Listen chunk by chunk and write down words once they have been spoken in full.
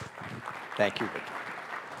Thank you, Victor.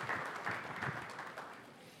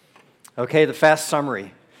 Okay, the fast summary. Do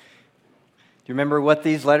you remember what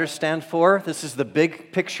these letters stand for? This is the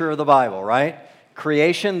big picture of the Bible, right?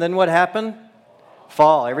 Creation, then what happened?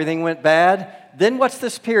 Fall. Everything went bad. Then what's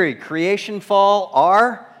this period? Creation, fall,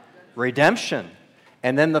 our redemption.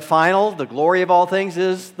 And then the final, the glory of all things,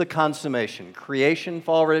 is the consummation. Creation,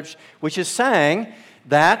 fall, redemption, which is saying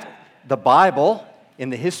that the Bible, in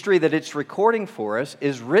the history that it's recording for us,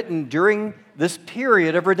 is written during this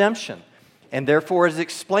period of redemption. And therefore is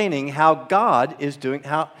explaining how God is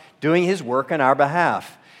doing His work on our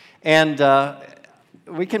behalf. And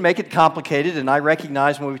we can make it complicated, and I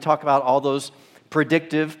recognize when we talk about all those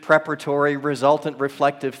predictive, preparatory, resultant,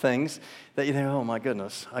 reflective things, that you think, oh my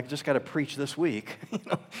goodness, I just got to preach this week,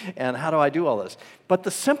 and how do I do all this? But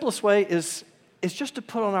the simplest way is just to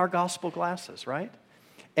put on our gospel glasses, right?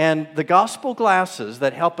 And the gospel glasses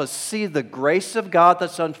that help us see the grace of God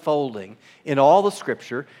that's unfolding in all the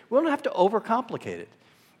Scripture, we don't have to overcomplicate it.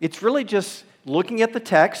 It's really just looking at the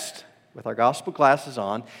text with our gospel glasses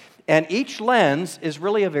on, and each lens is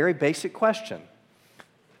really a very basic question.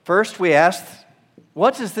 First, we ask,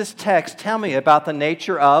 what does this text tell me about the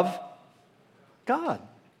nature of God?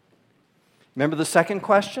 Remember the second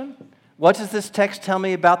question? What does this text tell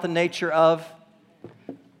me about the nature of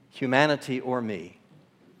humanity or me?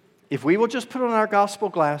 If we will just put on our gospel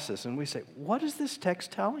glasses and we say, what is this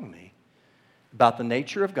text telling me about the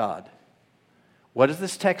nature of God? What is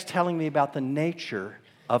this text telling me about the nature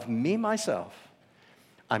of me, myself?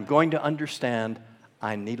 I'm going to understand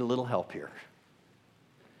I need a little help here.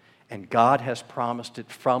 And God has promised it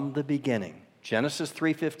from the beginning. Genesis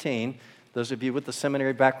 3:15, those of you with the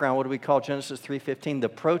seminary background, what do we call Genesis 3:15? The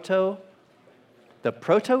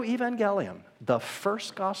proto-evangelium, the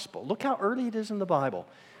first gospel. Look how early it is in the Bible,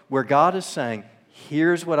 where God is saying,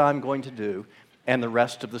 here's what I'm going to do, and the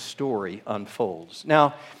rest of the story unfolds.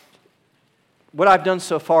 Now, what I've done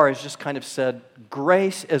so far is just kind of said,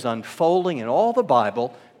 grace is unfolding in all the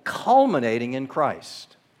Bible, culminating in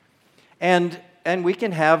Christ. And we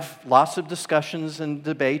can have lots of discussions and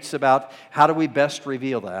debates about how do we best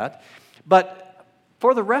reveal that. But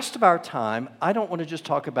for the rest of our time, I don't want to just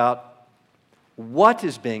talk about what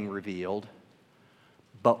is being revealed,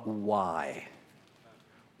 but why.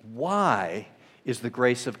 Why is the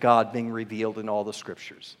grace of God being revealed in all the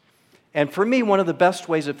Scriptures? And for me, one of the best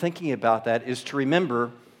ways of thinking about that is to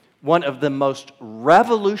remember one of the most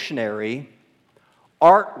revolutionary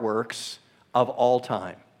artworks of all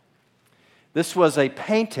time. This was a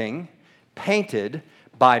painting painted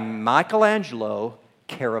by Michelangelo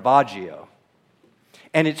Caravaggio.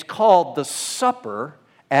 And it's called The Supper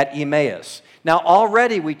at Emmaus. Now,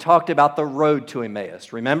 already we talked about the road to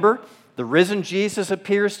Emmaus. Remember? The risen Jesus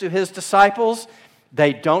appears to his disciples.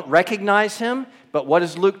 They don't recognize him, but what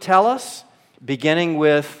does Luke tell us? Beginning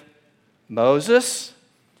with Moses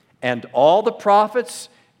and all the prophets,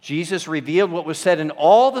 Jesus revealed what was said in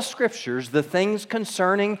all the Scriptures, the things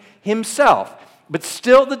concerning himself. But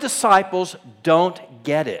still the disciples don't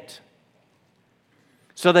get it.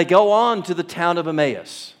 So they go on to the town of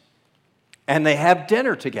Emmaus, and they have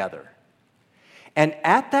dinner together. And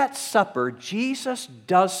at that supper, Jesus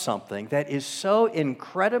does something that is so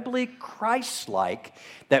incredibly Christ-like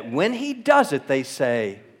that when he does it, they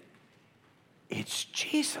say, it's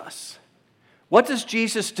Jesus. What does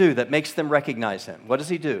Jesus do that makes them recognize him? What does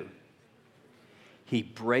he do? He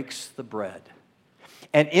breaks the bread.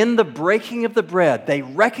 And in the breaking of the bread, they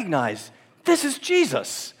recognize, this is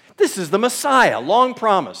Jesus. This is the Messiah, long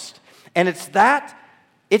promised. And it's that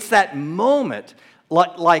moment,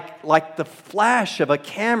 like the flash of a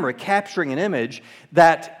camera capturing an image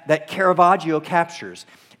that Caravaggio captures,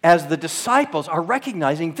 as the disciples are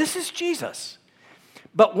recognizing this is Jesus.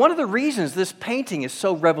 But one of the reasons this painting is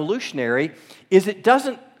so revolutionary is it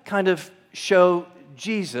doesn't kind of show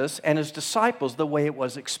Jesus and his disciples the way it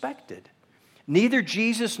was expected. Neither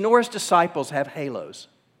Jesus nor his disciples have halos.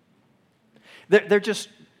 They're just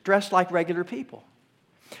dressed like regular people.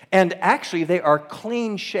 And actually, they are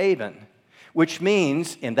clean-shaven, which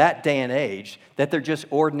means, in that day and age, that they're just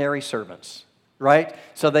ordinary servants, right?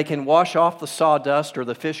 So they can wash off the sawdust or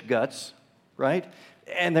the fish guts, right?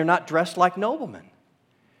 And they're not dressed like noblemen.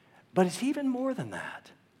 But it's even more than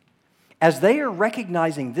that. As they are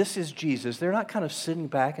recognizing this is Jesus, they're not kind of sitting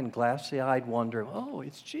back and glassy-eyed wondering, oh,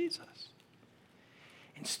 it's Jesus.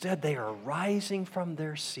 Instead, they are rising from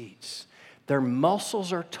their seats. Their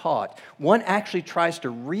muscles are taut. One actually tries to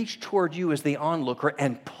reach toward you as the onlooker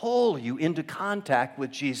and pull you into contact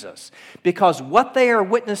with Jesus. Because what they are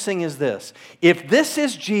witnessing is this. If this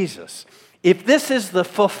is Jesus, if this is the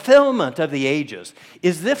fulfillment of the ages,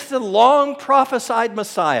 is this the long prophesied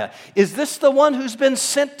Messiah? Is this the one who's been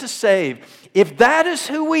sent to save? If that is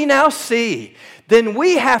who we now see, then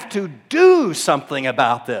we have to do something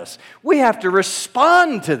about this. We have to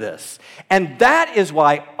respond to this. And that is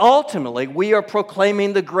why ultimately we are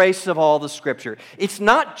proclaiming the grace of all the Scripture. It's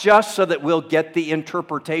not just so that we'll get the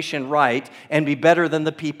interpretation right and be better than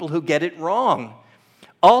the people who get it wrong.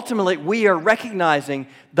 Ultimately, we are recognizing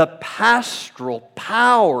the pastoral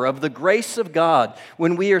power of the grace of God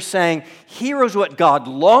when we are saying, here is what God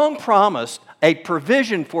long promised, a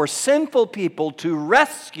provision for sinful people to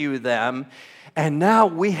rescue them, and now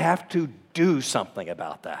we have to do something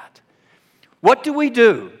about that. What do we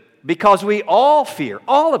do? Because we all fear,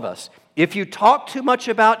 all of us, if you talk too much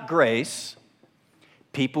about grace,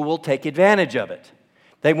 people will take advantage of it.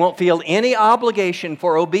 They won't feel any obligation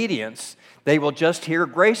for obedience. They will just hear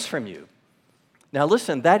grace from you. Now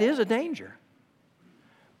listen, that is a danger.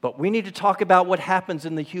 But we need to talk about what happens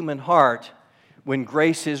in the human heart when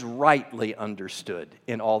grace is rightly understood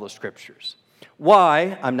in all the Scriptures.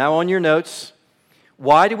 Why? I'm now on your notes.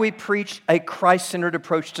 Why do we preach a Christ-centered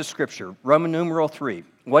approach to Scripture? Roman numeral 3.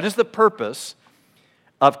 What is the purpose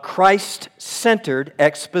of Christ-centered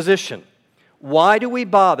exposition? Why do we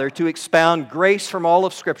bother to expound grace from all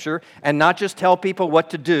of Scripture and not just tell people what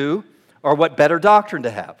to do or what better doctrine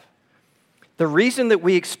to have? The reason that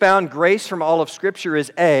we expound grace from all of Scripture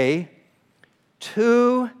is A,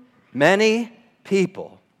 too many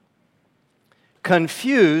people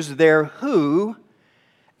confuse their who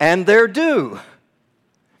and their do.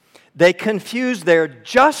 They confuse their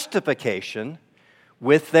justification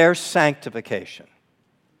with their sanctification.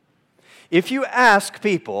 If you ask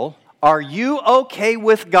people, are you okay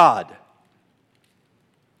with God?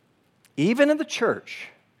 Even in the church,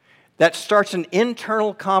 that starts an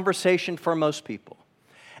internal conversation for most people.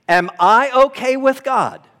 Am I okay with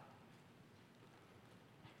God?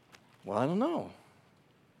 Well, I don't know.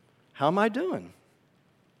 How am I doing?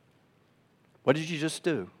 What did you just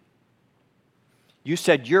do? You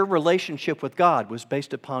said your relationship with God was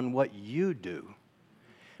based upon what you do.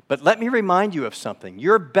 But let me remind you of something.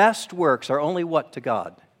 Your best works are only what to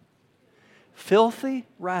God? Filthy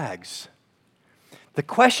rags. The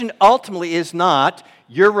question ultimately is not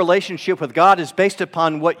your relationship with God is based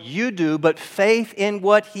upon what you do, but faith in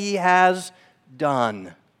what He has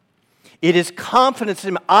done. It is confidence in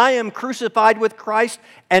Him. I am crucified with Christ,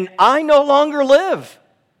 and I no longer live.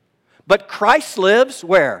 But Christ lives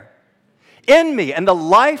where? In me. And the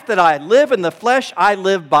life that I live in the flesh, I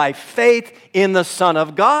live by faith in the Son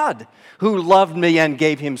of God, who loved me and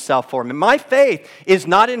gave Himself for me. My faith is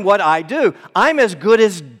not in what I do. I'm as good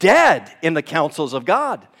as dead in the counsels of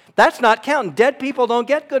God. That's not counting. Dead people don't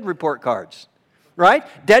get good report cards, right?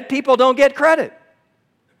 Dead people don't get credit.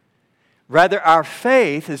 Rather, our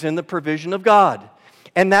faith is in the provision of God.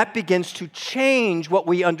 And that begins to change what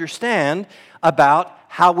we understand about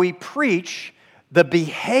how we preach the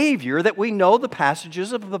behavior that we know the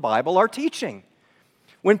passages of the Bible are teaching.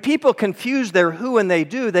 When people confuse their who and they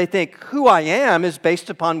do, they think who I am is based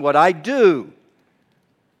upon what I do.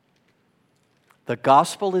 The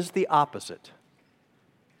gospel is the opposite.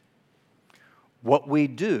 What we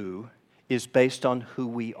do is based on who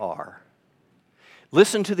we are.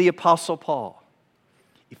 Listen to the Apostle Paul,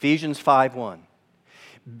 Ephesians 5:1.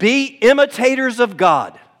 Be imitators of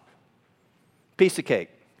God. Piece of cake.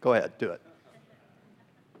 Go ahead, do it.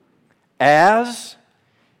 As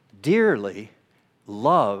dearly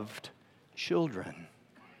loved children.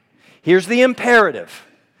 Here's the imperative.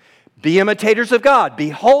 Be imitators of God. Be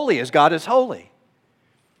holy as God is holy.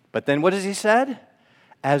 But then what has he said?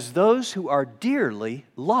 As those who are dearly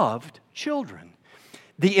loved children.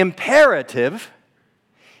 The imperative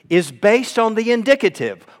is based on the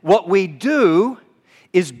indicative. What we do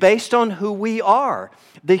is based on who we are.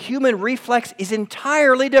 The human reflex is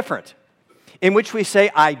entirely different, in which we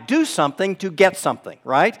say, I do something to get something,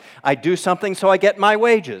 right? I do something so I get my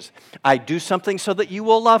wages. I do something so that you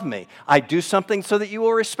will love me. I do something so that you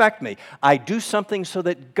will respect me. I do something so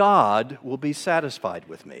that God will be satisfied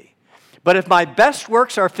with me. But if my best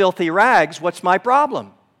works are filthy rags, what's my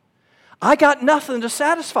problem? I got nothing to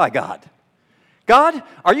satisfy God. God,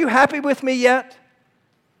 are you happy with me yet?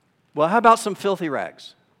 Well, how about some filthy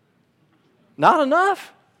rags? Not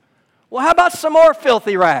enough? Well, how about some more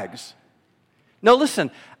filthy rags? No,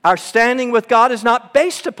 listen, our standing with God is not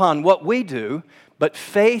based upon what we do, but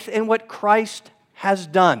faith in what Christ has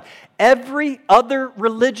done. Every other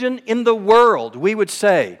religion in the world, we would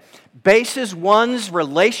say, bases one's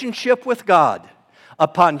relationship with God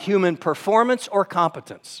upon human performance or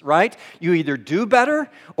competence, right? You either do better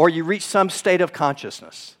or you reach some state of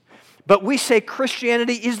consciousness. But we say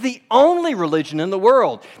Christianity is the only religion in the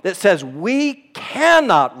world that says we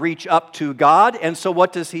cannot reach up to God, and so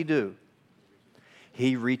what does He do?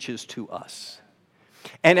 He reaches to us.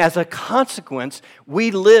 And as a consequence, we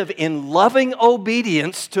live in loving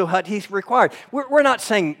obedience to what He's required. We're not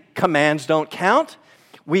saying commands don't count.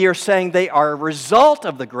 We are saying they are a result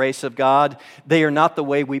of the grace of God. They are not the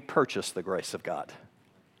way we purchase the grace of God.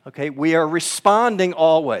 Okay, we are responding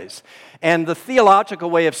always. And the theological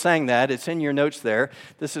way of saying that, it's in your notes there.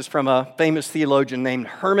 This is from a famous theologian named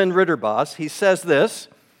Herman Ritterboss. He says this: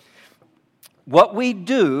 what we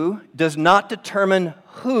do does not determine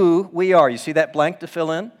who we are. You see that blank to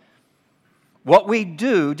fill in? What we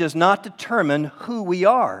do does not determine who we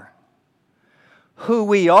are. Who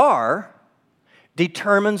we are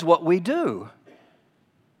determines what we do.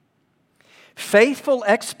 Faithful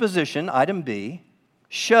exposition, item B,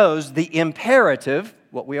 shows the imperative,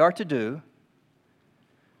 what we are to do,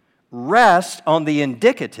 rest on the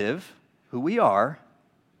indicative, who we are,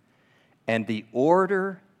 and the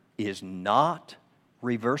order is not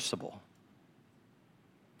reversible.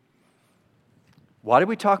 Why do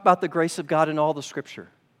we talk about the grace of God in all the Scripture?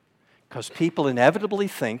 Because people inevitably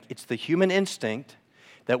think it's the human instinct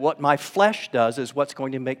that what my flesh does is what's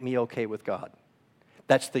going to make me okay with God.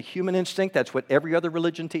 That's the human instinct. That's what every other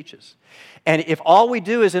religion teaches. And if all we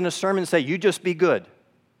do is in a sermon say, you just be good.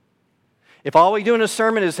 If all we do in a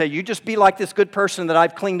sermon is say, you just be like this good person that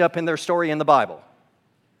I've cleaned up in their story in the Bible.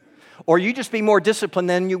 Or you just be more disciplined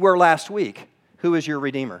than you were last week. Who is your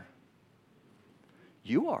Redeemer?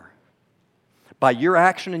 You are. By your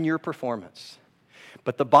action and your performance.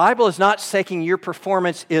 But the Bible is not saying your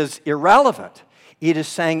performance is irrelevant. It is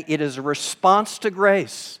saying it is a response to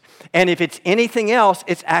grace. And if it's anything else,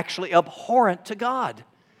 it's actually abhorrent to God.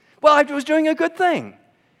 Well, I was doing a good thing.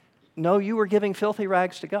 No, you were giving filthy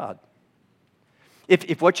rags to God.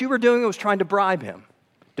 If what you were doing was trying to bribe Him,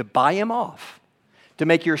 to buy Him off, to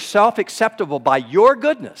make yourself acceptable by your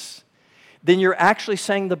goodness, then you're actually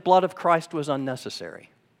saying the blood of Christ was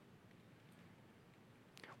unnecessary.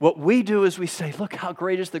 What we do is we say, look how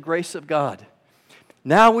great is the grace of God.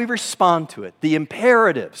 Now we respond to it. The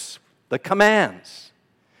imperatives, the commands,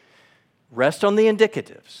 rest on the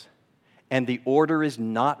indicatives, and the order is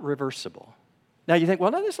not reversible. Now you think, well,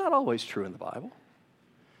 no, that's not always true in the Bible.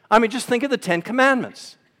 I mean, just think of the 10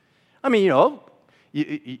 Commandments. I mean,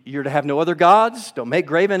 you're to have no other gods, don't make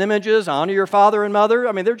graven images, honor your father and mother.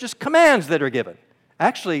 I mean, they're just commands that are given.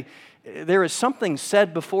 Actually, there is something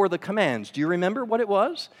said before the commands. Do you remember what it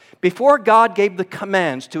was? Before God gave the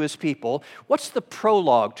commands to His people, what's the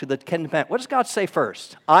prologue to the 10 Commandments? What does God say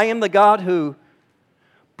first? I am the God who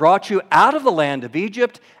brought you out of the land of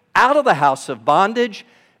Egypt, out of the house of bondage.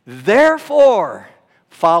 Therefore,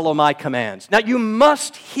 follow my commands. Now, you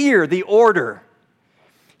must hear the order.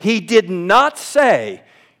 He did not say,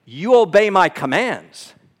 you obey my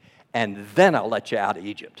commands, and then I'll let you out of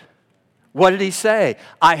Egypt. What did He say?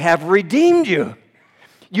 I have redeemed you.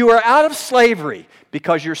 You are out of slavery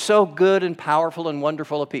because you're so good and powerful and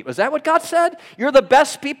wonderful a people. Is that what God said? You're the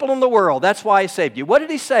best people in the world. That's why I saved you. What did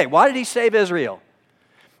He say? Why did He save Israel?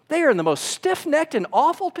 They are the most stiff-necked and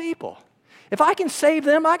awful people. If I can save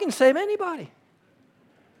them, I can save anybody.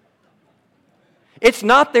 It's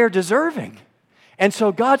not their deserving. And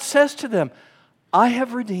so God says to them, I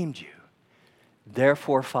have redeemed you.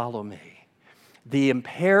 Therefore follow me. The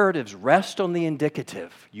imperatives rest on the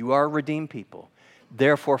indicative. You are redeemed people.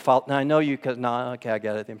 Therefore follow. Now I know you, because, no, okay, I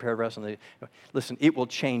got it. The imperative rests on the. Listen, it will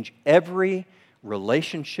change every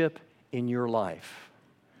relationship in your life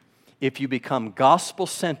if you become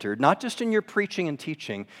gospel-centered, not just in your preaching and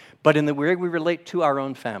teaching, but in the way we relate to our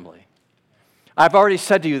own family. I've already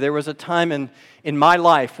said to you, there was a time in my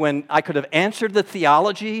life when I could have answered the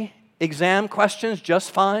theology exam questions just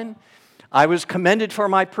fine. I was commended for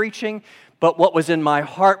my preaching, but what was in my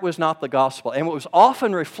heart was not the gospel, and what was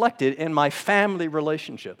often reflected in my family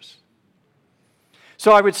relationships.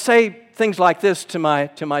 So I would say things like this to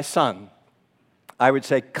my son. I would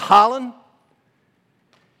say, Colin,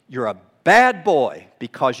 you're a bad boy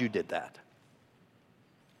because you did that.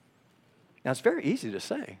 Now, it's very easy to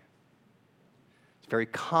say. It's very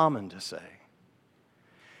common to say.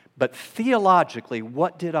 But theologically,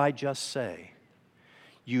 what did I just say?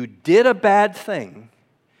 You did a bad thing,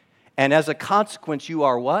 and as a consequence, you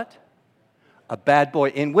are what? A bad boy.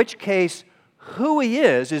 In which case, who he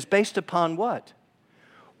is based upon what?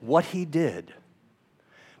 What he did.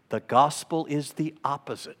 The gospel is the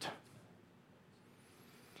opposite.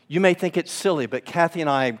 You may think it's silly, but Kathy and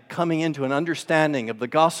I, coming into an understanding of the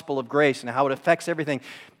gospel of grace and how it affects everything,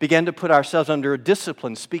 began to put ourselves under a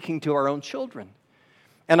discipline, speaking to our own children.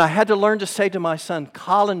 And I had to learn to say to my son,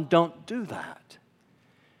 Colin, don't do that.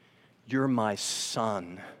 You're my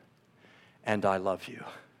son, and I love you.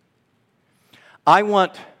 I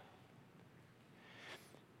want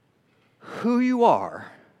who you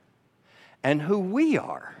are and who we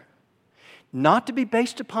are not to be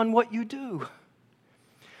based upon what you do.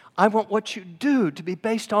 I want what you do to be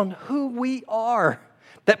based on who we are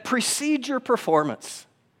that precedes your performance.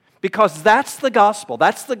 Because that's the gospel.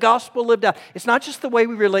 That's the gospel lived out. It's not just the way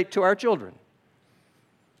we relate to our children.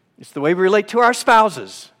 It's the way we relate to our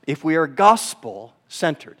spouses if we are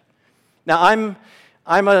gospel-centered. Now,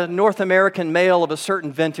 I'm a North American male of a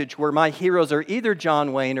certain vintage where my heroes are either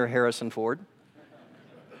John Wayne or Harrison Ford.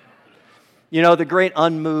 You know, the great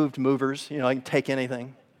unmoved movers. You know, I can take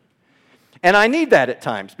anything. And I need that at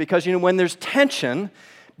times because, you know, when there's tension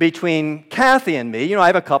between Kathy and me, you know, I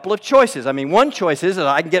have a couple of choices. I mean, one choice is that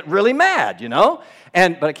I can get really mad, you know,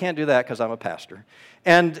 but I can't do that because I'm a pastor.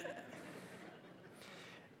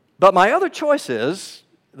 But my other choice is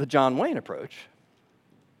the John Wayne approach.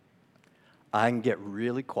 I can get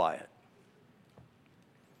really quiet.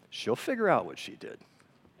 She'll figure out what she did.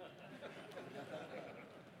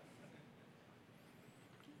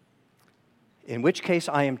 In which case,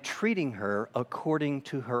 I am treating her according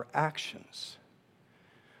to her actions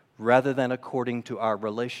rather than according to our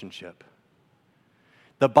relationship.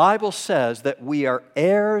 The Bible says that we are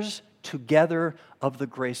heirs together of the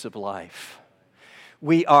grace of life.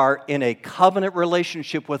 We are in a covenant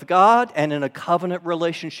relationship with God and in a covenant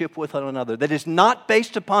relationship with one another that is not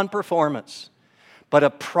based upon performance, but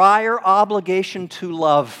a prior obligation to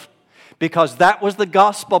love. Because that was the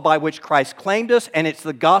gospel by which Christ claimed us, and it's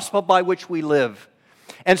the gospel by which we live.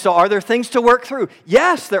 And so are there things to work through?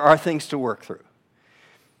 Yes, there are things to work through.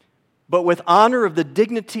 But with honor of the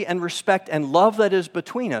dignity and respect and love that is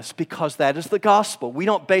between us, because that is the gospel. We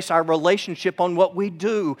don't base our relationship on what we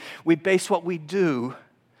do. We base what we do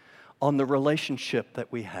on the relationship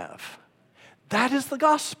that we have. That is the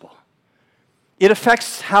gospel. It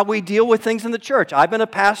affects how we deal with things in the church. I've been a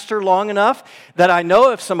pastor long enough that I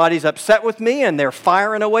know if somebody's upset with me and they're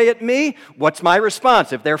firing away at me, what's my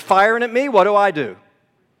response? If they're firing at me, what do?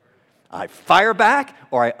 I fire back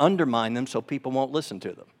or I undermine them so people won't listen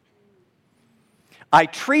to them. I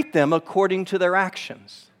treat them according to their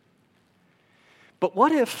actions. But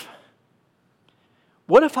what if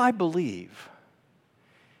I believe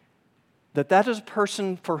that is a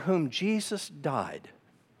person for whom Jesus died?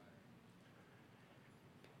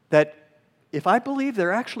 That if I believe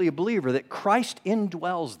they're actually a believer, that Christ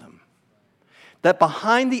indwells them, that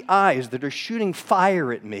behind the eyes that are shooting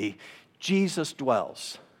fire at me, Jesus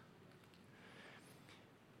dwells,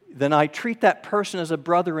 then I treat that person as a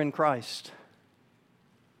brother in Christ,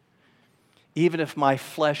 even if my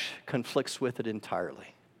flesh conflicts with it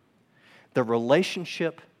entirely. The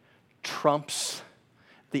relationship trumps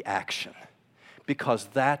the action, because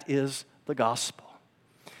that is the gospel.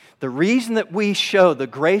 The reason that we show the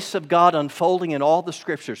grace of God unfolding in all the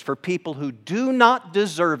Scriptures for people who do not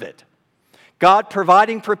deserve it, God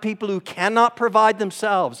providing for people who cannot provide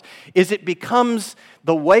themselves, is it becomes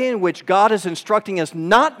the way in which God is instructing us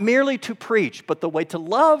not merely to preach, but the way to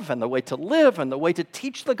love and the way to live and the way to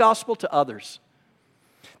teach the gospel to others.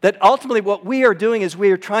 That ultimately what we are doing is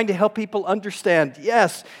we are trying to help people understand,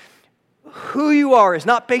 yes, who you are is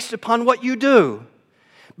not based upon what you do,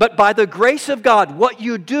 but by the grace of God, what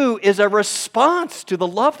you do is a response to the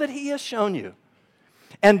love that He has shown you.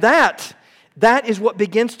 And that is what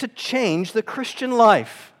begins to change the Christian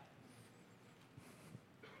life.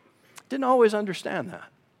 Didn't always understand that.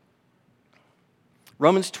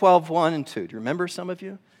 Romans 12:1 and 2. Do you remember, some of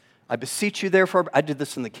you? I beseech you therefore, I did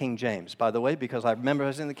this in the King James, by the way, because I remember I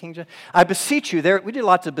was in the King James. I beseech you there, we did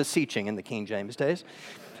lots of beseeching in the King James days.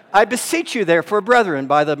 I beseech you, therefore, brethren,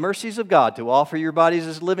 by the mercies of God, to offer your bodies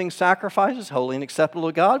as living sacrifices, holy and acceptable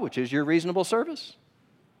to God, which is your reasonable service.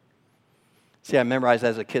 See, I memorized that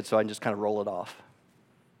as a kid, so I can just kind of roll it off.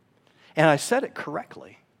 And I said it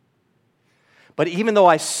correctly. But even though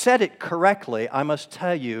I said it correctly, I must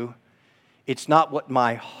tell you, it's not what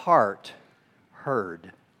my heart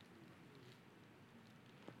heard.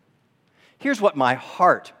 Here's what my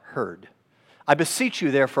heart heard. I beseech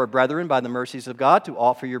you, therefore, brethren, by the mercies of God, to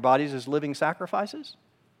offer your bodies as living sacrifices.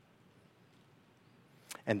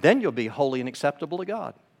 And then you'll be holy and acceptable to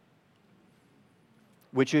God,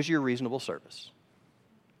 which is your reasonable service.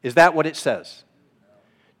 Is that what it says?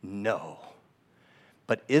 No.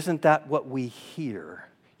 But isn't that what we hear?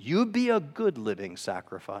 You be a good living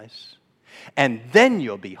sacrifice, and then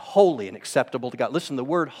you'll be holy and acceptable to God. Listen, the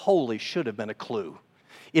word holy should have been a clue.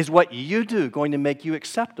 Is what you do going to make you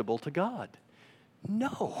acceptable to God?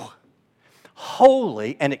 No.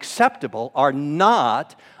 holy and acceptable are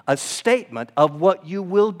not a statement of what you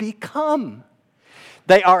will become.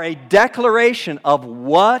 They are a declaration of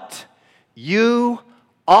what you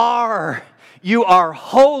are. You are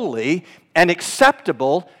holy and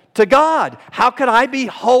acceptable to God. How could I be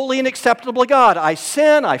holy and acceptable to God? I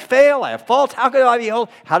sin, I fail, I have faults. How could I be holy?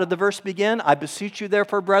 How did the verse begin? I beseech you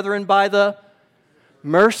therefore, brethren, by the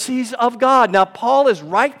mercies of God. Now, Paul is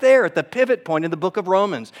right there at the pivot point in the book of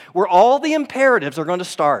Romans, where all the imperatives are going to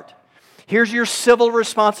start. Here's your civil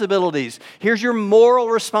responsibilities. Here's your moral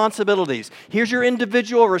responsibilities. Here's your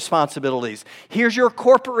individual responsibilities. Here's your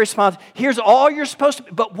corporate responsibilities. Here's all you're supposed to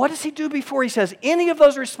be. But what does he do before he says any of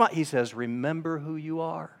those responsibilities? He says, remember who you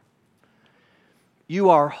are.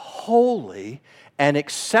 You are holy and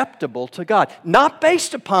acceptable to God. Not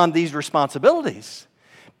based upon these responsibilities,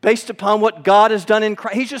 based upon what God has done in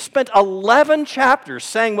Christ. He's just spent 11 chapters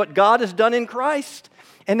saying what God has done in Christ.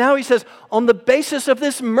 And now he says, on the basis of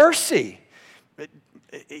this mercy,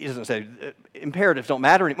 he doesn't say imperatives don't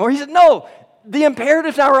matter anymore. He said, no, the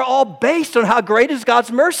imperatives now are all based on how great is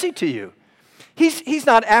God's mercy to you. He's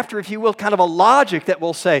not after, if you will, kind of a logic that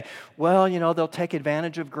will say, well, you know, they'll take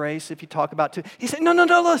advantage of grace if you talk about two. He said, no,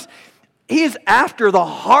 listen. He is after the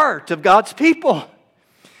heart of God's people.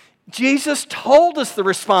 Jesus told us the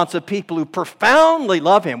response of people who profoundly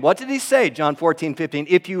love him. What did he say? John 14:15.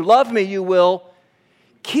 If you love me, you will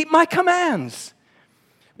keep my commands.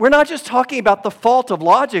 We're not just talking about the fault of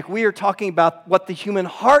logic. We are talking about what the human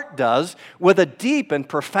heart does with a deep and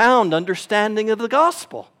profound understanding of the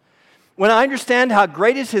gospel. When I understand how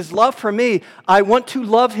great is his love for me, I want to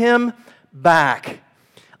love him back.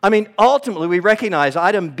 I mean, ultimately, we recognize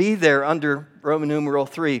item B there under Roman numeral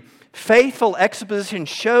 3. Faithful exposition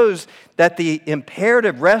shows that the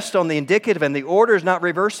imperative rests on the indicative and the order is not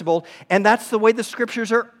reversible, and that's the way the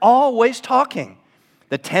scriptures are always talking.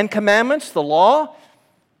 The 10 Commandments, the law,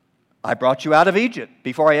 I brought you out of Egypt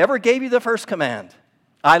before I ever gave you the first command.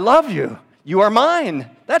 I love you. You are mine.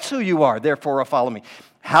 That's who you are. Therefore, follow me.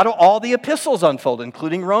 How do all the epistles unfold,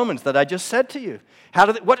 including Romans that I just said to you?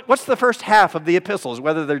 What's the first half of the epistles,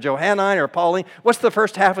 whether they're Johannine or Pauline? What's the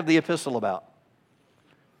first half of the epistle about?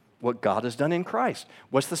 What God has done in Christ.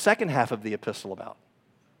 What's the second half of the epistle about?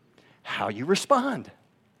 How you respond.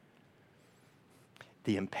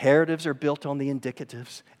 The imperatives are built on the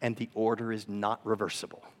indicatives, and the order is not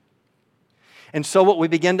reversible. And so what we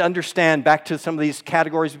begin to understand, back to some of these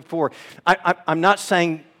categories before, I'm not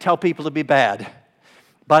saying tell people to be bad,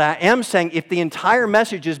 but I am saying if the entire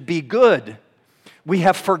message is be good, we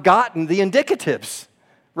have forgotten the indicatives,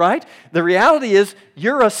 right? The reality is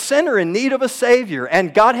you're a sinner in need of a Savior,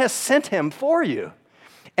 and God has sent him for you.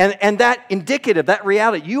 And that indicative, that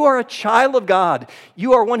reality, you are a child of God.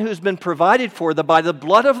 You are one who has been provided for by the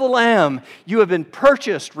blood of the Lamb. You have been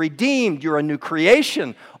purchased, redeemed. You're a new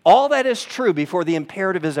creation. All that is true before the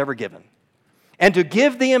imperative is ever given. And to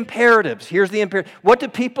give the imperatives, here's the imperative. What do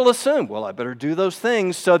people assume? Well, I better do those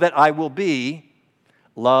things so that I will be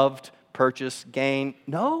loved, purchased, gained.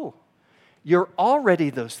 No, you're already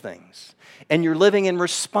those things. And you're living in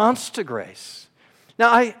response to grace. Now,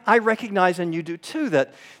 I recognize, and you do too,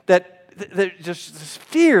 that there's just this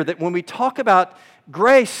fear that when we talk about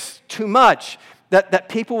grace too much, that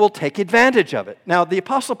people will take advantage of it. Now, the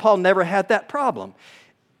Apostle Paul never had that problem.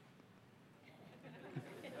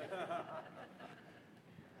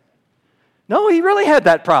 No, he really had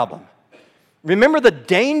that problem. Remember the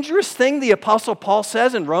dangerous thing the Apostle Paul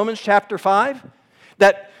says in Romans chapter 5?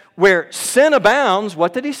 That where sin abounds,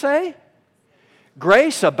 what did he say?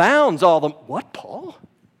 Grace abounds all the... What, Paul?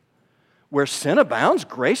 Where sin abounds,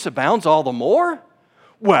 grace abounds all the more?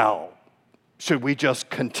 Well, should we just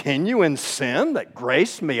continue in sin that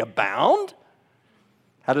grace may abound?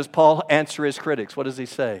 How does Paul answer his critics? What does he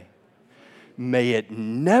say? May it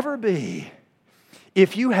never be.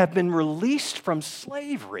 If you have been released from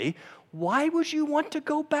slavery, why would you want to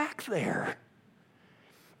go back there?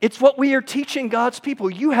 It's what we are teaching God's people.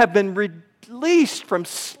 You have been released from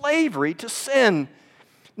slavery to sin.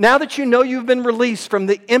 Now that you know you've been released from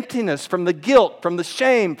the emptiness, from the guilt, from the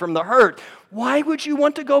shame, from the hurt, why would you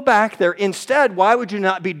want to go back there? Instead, why would you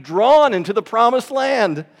not be drawn into the promised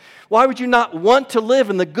land? Why would you not want to live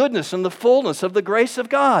in the goodness and the fullness of the grace of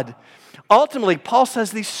God? Ultimately, Paul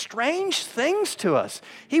says these strange things to us.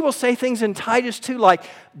 He will say things in Titus 2 like,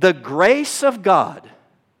 the grace of God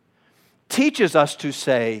teaches us to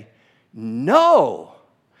say no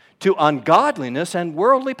to ungodliness and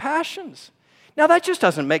worldly passions. Now, that just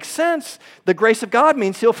doesn't make sense. The grace of God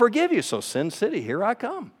means he'll forgive you. So, Sin City, here I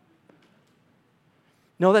come.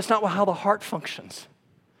 No, that's not how the heart functions.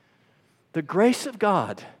 The grace of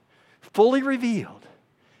God, fully revealed,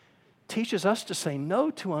 teaches us to say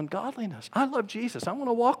no to ungodliness. I love Jesus. I want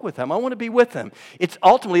to walk with him. I want to be with him. It's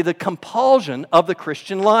ultimately the compulsion of the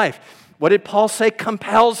Christian life. What did Paul say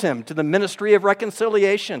compels him to the ministry of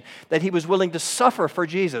reconciliation, that he was willing to suffer for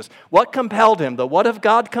Jesus? What compelled him? The what of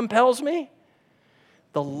God compels me?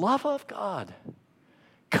 The love of God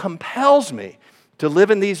compels me to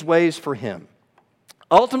live in these ways for him.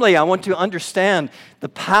 Ultimately, I want to understand the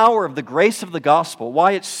power of the grace of the gospel,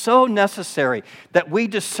 why it's so necessary that we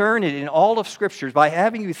discern it in all of Scriptures by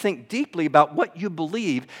having you think deeply about what you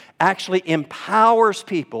believe actually empowers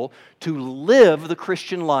people to live the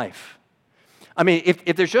Christian life. I mean,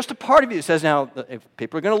 if there's just a part of you that says, now, if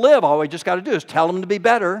people are going to live, all we just got to do is tell them to be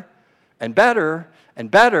better and better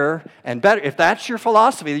and better and better. If that's your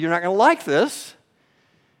philosophy, you're not going to like this.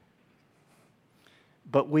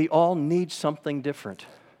 But we all need something different.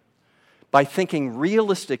 By thinking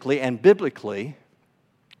realistically and biblically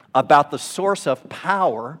about the source of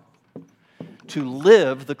power to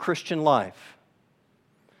live the Christian life.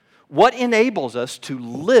 What enables us to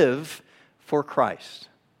live for Christ?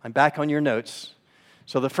 I'm back on your notes.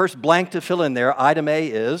 So the first blank to fill in there, item A,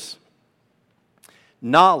 is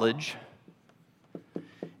knowledge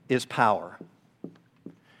is power.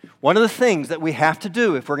 One of the things that we have to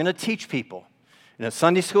do if we're going to teach people in a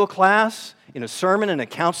Sunday school class, in a sermon, in a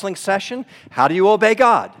counseling session, how do you obey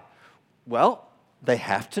God? Well, they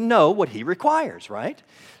have to know what he requires, right?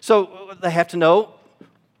 So they have to know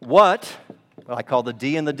what I call the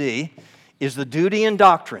D and the D, is the duty and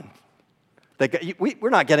doctrine.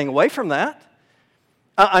 We're not getting away from that.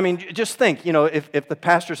 I mean, just think, if the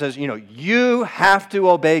pastor says, you have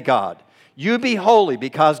to obey God. You be holy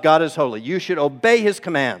because God is holy. You should obey his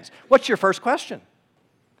commands. What's your first question?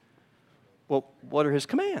 Well, what are his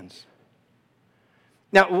commands?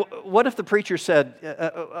 Now, what if the preacher said,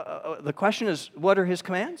 the question is, what are his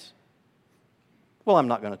commands? Well, I'm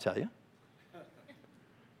not going to tell you.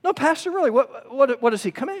 No, Pastor, really, what does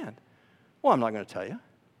he command? Well, I'm not going to tell you.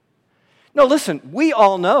 No, listen, we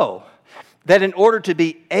all know that in order to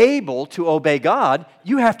be able to obey God,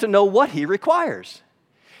 you have to know what he requires.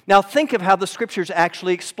 Now, think of how the Scriptures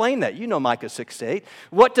actually explain that. You know Micah 6:8.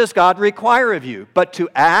 What does God require of you? But to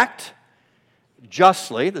act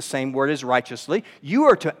justly, the same word as righteously. You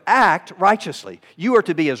are to act righteously. You are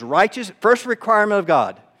to be as righteous. First requirement of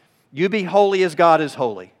God, you be holy as God is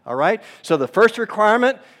holy. All right? So the first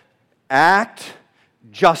requirement, act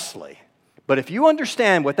justly. But if you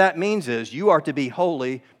understand what that means is you are to be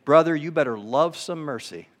holy, brother, you better love some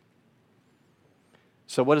mercy.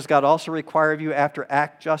 So what does God also require of you after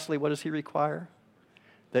act justly? What does he require?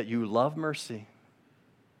 That you love mercy.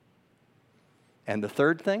 And the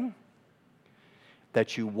third thing,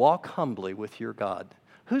 that you walk humbly with your God.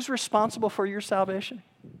 Who's responsible for your salvation?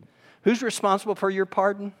 Who's responsible for your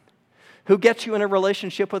pardon? Who gets you in a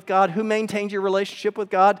relationship with God? Who maintains your relationship with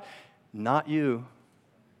God? Not you,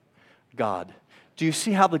 God. Do you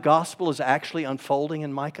see how the gospel is actually unfolding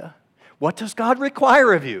in Micah? What does God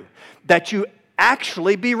require of you? That you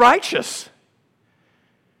actually be righteous.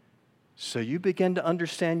 So you begin to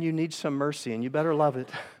understand you need some mercy, and you better love it.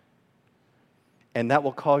 And that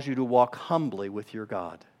will cause you to walk humbly with your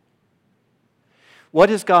God. What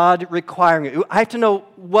is God requiring? I have to know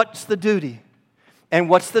what's the duty and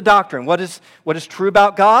what's the doctrine. What is true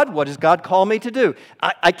about God? What does God call me to do?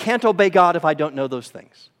 I can't obey God if I don't know those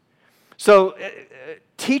things. So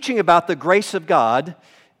teaching about the grace of God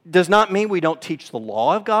does not mean we don't teach the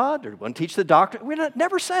law of God or we don't teach the doctrine. We're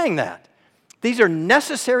never saying that. These are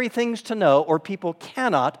necessary things to know or people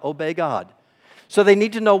cannot obey God. So they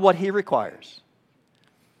need to know what he requires.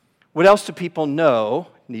 What else do people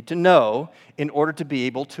need to know in order to be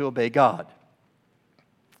able to obey God?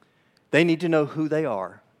 They need to know who they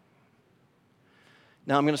are.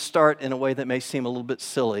 Now, I'm going to start in a way that may seem a little bit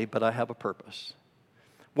silly, but I have a purpose.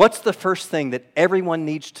 What's the first thing that everyone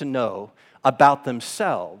needs to know about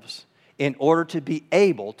themselves in order to be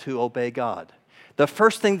able to obey God? The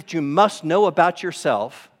first thing that you must know about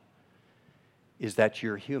yourself is that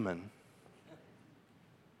you're human.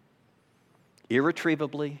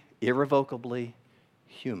 Irretrievably, irrevocably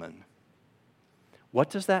human. What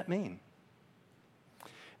does that mean?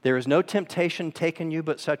 There is no temptation taken you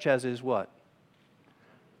but such as is what?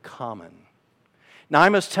 Common. Now I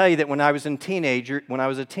must tell you that when I was a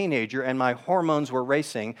teenager and my hormones were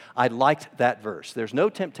racing, I liked that verse. There's no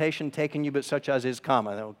temptation taken you but such as is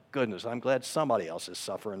common. Oh goodness, I'm glad somebody else is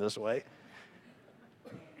suffering this way.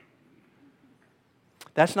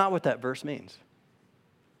 That's not what that verse means.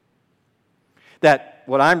 That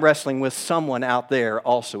what I'm wrestling with, someone out there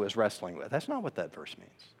also is wrestling with. That's not what that verse means.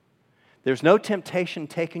 There's no temptation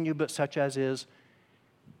taken you but such as is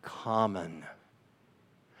common.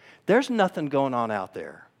 There's nothing going on out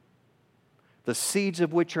there, the seeds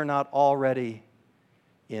of which are not already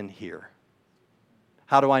in here.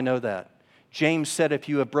 How do I know that? James said, if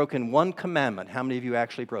you have broken one commandment, how many of you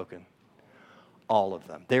actually broken? All of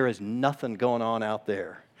them. There is nothing going on out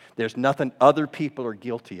there. There's nothing other people are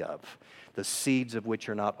guilty of, the seeds of which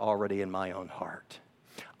are not already in my own heart.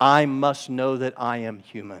 I must know that I am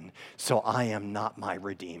human, so I am not my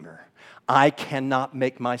Redeemer. I cannot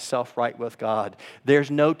make myself right with God.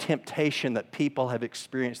 There's no temptation that people have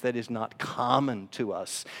experienced that is not common to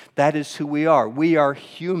us. That is who we are. We are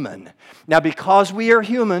human. Now, because we are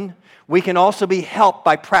human, we can also be helped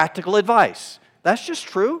by practical advice. That's just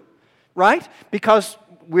true, right? Because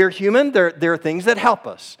we're human, there are things that help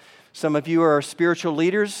us. Some of you are spiritual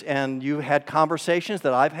leaders, and you've had conversations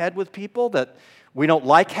that I've had with people that we don't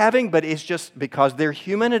like having, but it's just because they're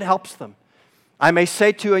human, it helps them. I may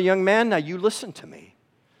say to a young man, now you listen to me.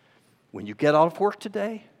 When you get out of work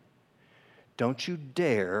today, don't you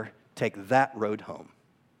dare take that road home.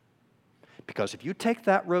 Because if you take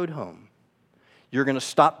that road home, you're going to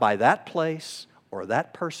stop by that place or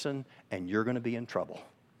that person, and you're going to be in trouble.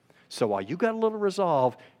 So while you got a little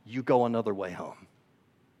resolve, you go another way home.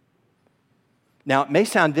 Now, it may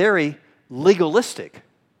sound very legalistic.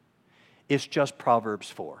 It's just Proverbs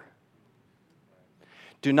 4.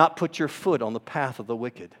 Do not put your foot on the path of the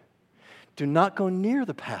wicked. Do not go near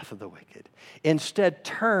the path of the wicked. Instead,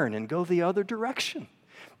 turn and go the other direction.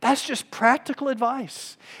 That's just practical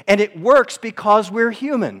advice. And it works because we're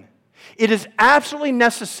human. It is absolutely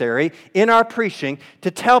necessary in our preaching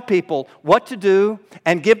to tell people what to do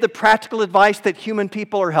and give the practical advice that human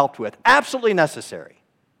people are helped with. Absolutely necessary.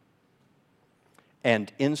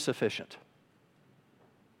 And insufficient.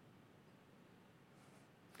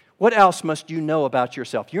 What else must you know about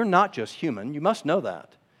yourself? You're not just human. You must know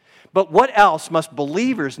that. But what else must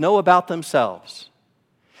believers know about themselves?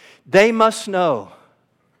 They must know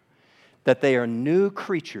that they are new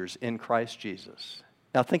creatures in Christ Jesus.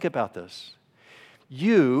 Now think about this.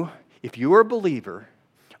 You, if you are a believer,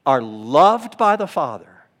 are loved by the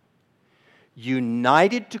Father,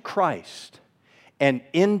 united to Christ, and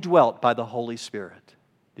indwelt by the Holy Spirit.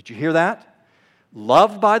 Did you hear that?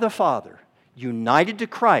 Loved by the Father, united to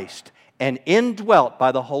Christ, and indwelt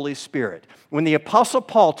by the Holy Spirit. When the Apostle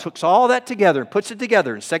Paul takes all that together and puts it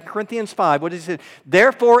together in 2 Corinthians 5, what does he say?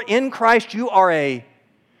 Therefore, in Christ you are a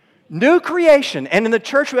new creation. And in the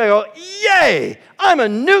church we go, yay, I'm a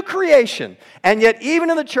new creation. And yet even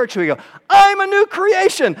in the church we go, I'm a new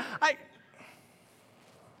creation.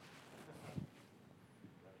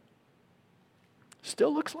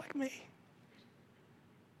 Still looks like me.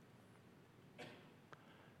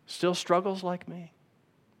 Still struggles like me.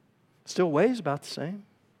 Still weighs about the same.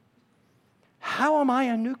 How am I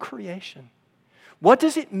a new creation? What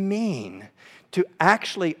does it mean to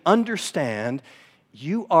actually understand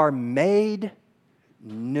you are made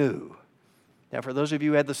new? Now, for those of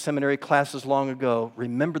you who had the seminary classes long ago,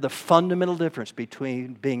 remember the fundamental difference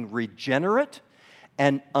between being regenerate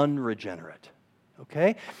and unregenerate.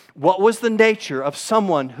 Okay? What was the nature of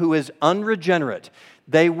someone who is unregenerate?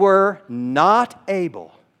 They were not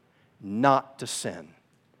able not to sin.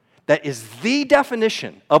 That is the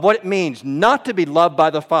definition of what it means not to be loved by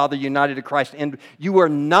the Father, united to Christ. And you are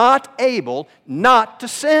not able not to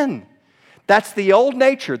sin. That's the old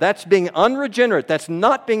nature. That's being unregenerate. That's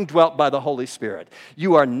not being dwelt by the Holy Spirit.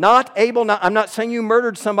 You are not able, I'm not saying you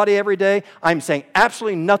murdered somebody every day. I'm saying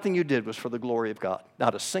absolutely nothing you did was for the glory of God.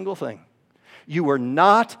 Not a single thing. You were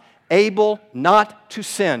not able not to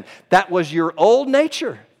sin. That was your old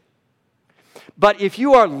nature. But if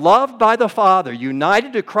you are loved by the Father,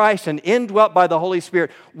 united to Christ, and indwelt by the Holy Spirit,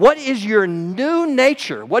 what is your new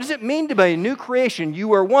nature? What does it mean to be a new creation? You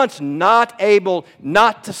were once not able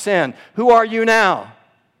not to sin. Who are you now?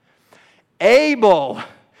 Able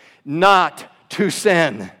not to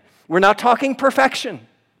sin. We're not talking perfection.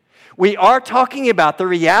 We are talking about the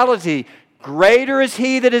reality, greater is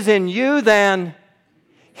He that is in you than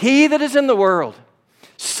he that is in the world.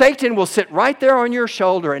 Satan will sit right there on your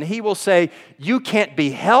shoulder and he will say, you can't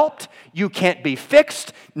be helped, you can't be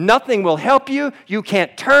fixed, nothing will help you, you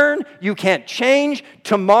can't turn, you can't change,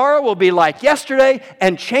 tomorrow will be like yesterday,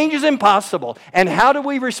 and change is impossible. And how do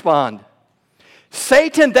we respond?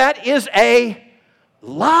 Satan, that is a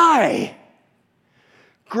lie.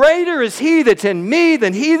 Greater is He that's in me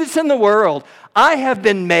than he that's in the world. I have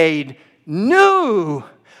been made new.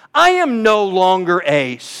 I am no longer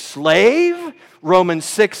a slave. Romans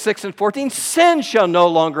 6 and 14, sin shall no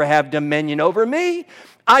longer have dominion over me.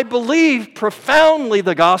 I believe profoundly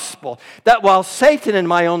the gospel that while Satan in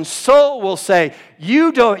my own soul will say,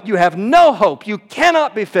 you have no hope, you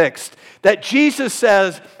cannot be fixed, that Jesus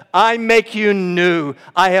says, I make you new.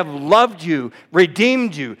 I have loved you,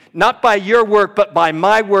 redeemed you, not by your work, but by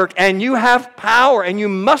my work. And you have power, and you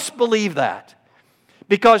must believe that.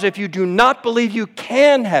 Because if you do not believe you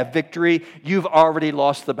can have victory, you've already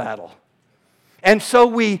lost the battle. And so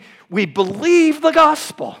we believe the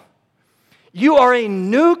gospel. You are a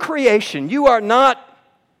new creation. You are not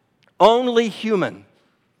only human.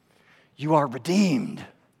 You are redeemed.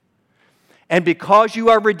 And because you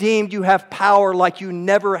are redeemed, you have power like you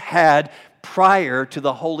never had prior to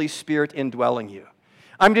the Holy Spirit indwelling you.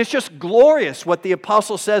 I mean, it's just glorious what the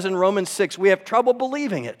apostle says in Romans 6. We have trouble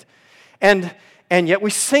believing it. And yet we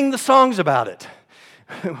sing the songs about it.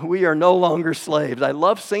 We are no longer slaves. I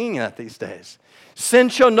love singing that these days. Sin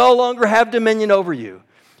shall no longer have dominion over you.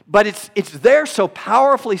 But it's there so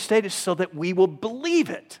powerfully stated so that we will believe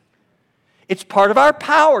it. It's part of our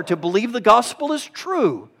power to believe the gospel is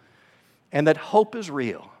true and that hope is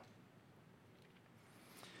real.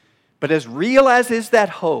 But as real as is that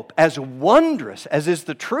hope, as wondrous as is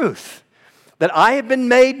the truth that I have been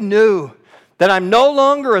made new, that I'm no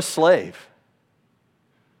longer a slave,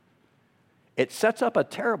 it sets up a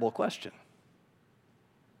terrible question.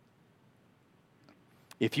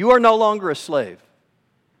 If you are no longer a slave,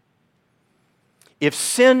 if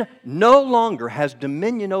sin no longer has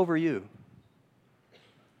dominion over you,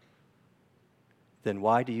 then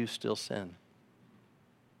why do you still sin?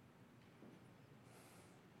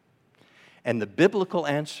 And the biblical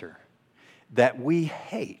answer that we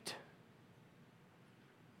hate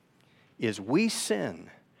is we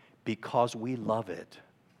sin because we love it.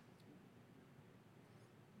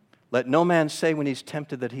 Let no man say when he's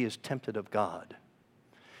tempted that he is tempted of God.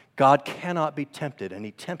 God cannot be tempted, and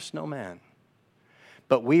he tempts no man.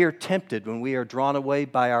 But we are tempted when we are drawn away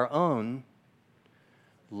by our own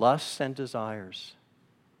lusts and desires.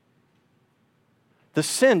 The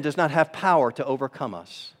sin does not have power to overcome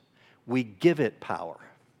us. We give it power.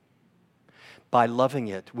 By loving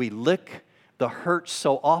it, we lick the hurt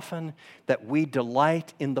so often that we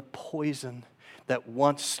delight in the poison that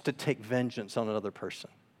wants to take vengeance on another person.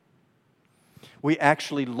 We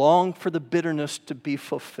actually long for the bitterness to be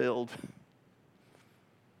fulfilled.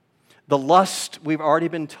 The lust, we've already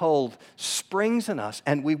been told, springs in us,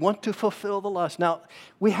 and we want to fulfill the lust. Now,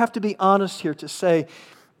 we have to be honest here to say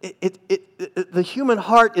the human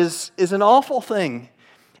heart is an awful thing,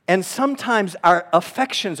 and sometimes our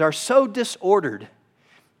affections are so disordered.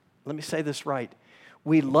 Let me say this right.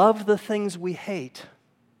 We love the things we hate.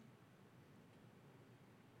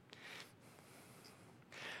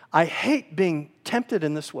 I hate being tempted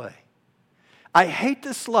in this way. I hate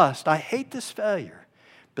this lust. I hate this failure.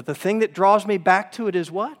 But the thing that draws me back to it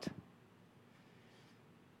is what?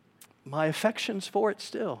 My affections for it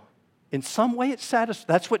still. In some way it's satisfied.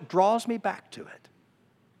 That's what draws me back to it.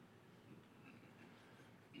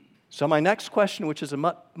 So my next question, which is a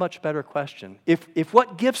much better question, if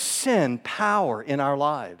what gives sin power in our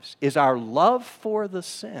lives is our love for the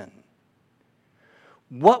sin,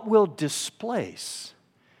 what will displace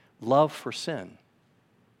love for sin?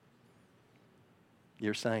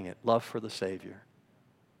 You're saying it, love for the Savior.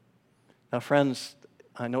 Now, friends,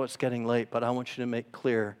 I know it's getting late, but I want you to make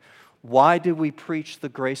clear, why do we preach the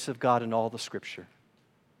grace of God in all the Scripture?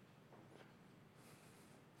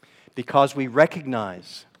 Because we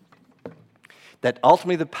recognize that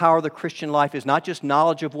ultimately the power of the Christian life is not just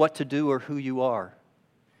knowledge of what to do or who you are.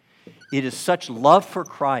 It is such love for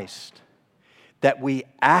Christ that we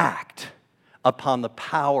act upon the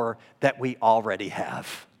power that we already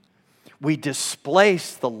have. We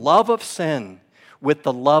displace the love of sin with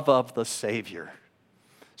the love of the Savior.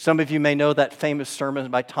 Some of you may know that famous sermon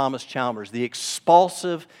by Thomas Chalmers, The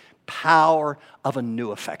Expulsive Power of a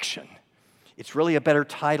New Affection. It's really a better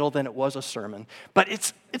title than it was a sermon, but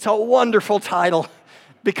it's a wonderful title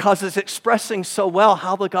because it's expressing so well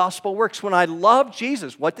how the gospel works. When I love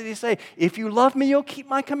Jesus, what did he say? If you love me, you'll keep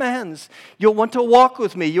my commands. You'll want to walk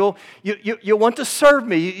with me. You'll want to serve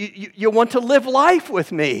me. You'll want to live life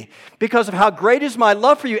with me because of how great is my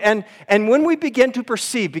love for you. And when we begin to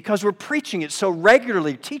perceive, because we're preaching it so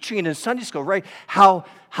regularly, teaching it in Sunday school, right, how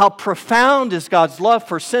profound is God's love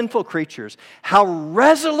for sinful creatures, how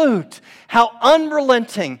resolute, how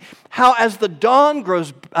unrelenting, how as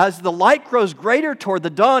the light grows greater toward the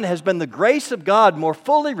dawn has been the grace of God more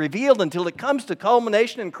fully revealed until it comes to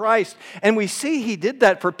culmination in Christ. And we see he did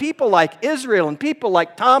that for people like Israel and people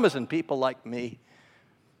like Thomas and people like me.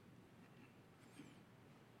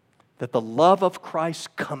 That the love of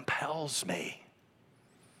Christ compels me.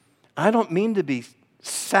 I don't mean to be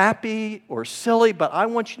sappy or silly, but I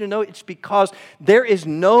want you to know it's because there is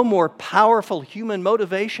no more powerful human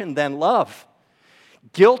motivation than love.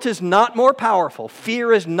 Guilt is not more powerful.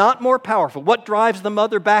 Fear is not more powerful. What drives the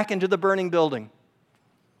mother back into the burning building?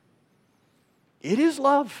 It is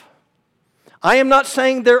love. I am not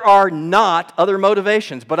saying there are not other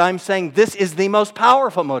motivations, but I'm saying this is the most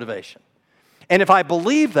powerful motivation. And if I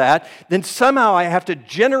believe that, then somehow I have to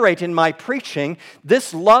generate in my preaching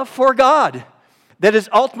this love for God that is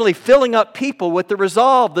ultimately filling up people with the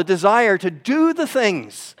resolve, the desire to do the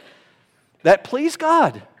things that please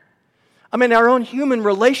God. I mean, our own human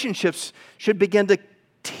relationships should begin to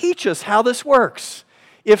teach us how this works.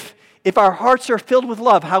 If our hearts are filled with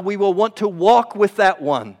love, how we will want to walk with that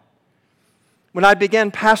one. When I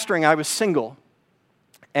began pastoring, I was single.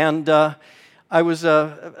 And I was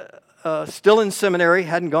still in seminary,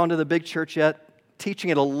 hadn't gone to the big church yet,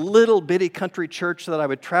 teaching at a little bitty country church that I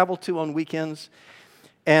would travel to on weekends.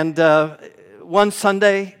 And one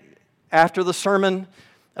Sunday, after the sermon,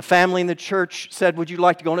 a family in the church said, "Would you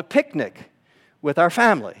like to go on a picnic with our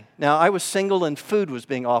family?" Now, I was single and food was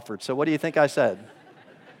being offered, so what do you think I said?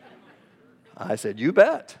 I said, "You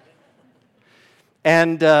bet."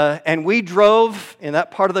 And we drove in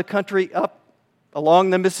that part of the country up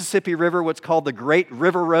along the Mississippi River, what's called the Great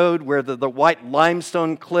River Road, where the white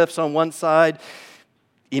limestone cliffs on one side,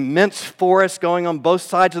 immense forests going on both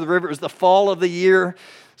sides of the river. It was the fall of the year,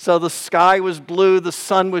 so the sky was blue, the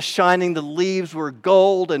sun was shining, the leaves were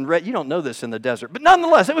gold and red. You don't know this in the desert, but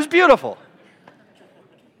nonetheless, it was beautiful.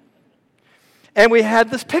 And we had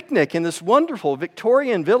this picnic in this wonderful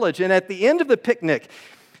Victorian village, and at the end of the picnic,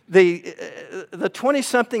 the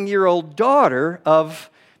 20-something-year-old daughter of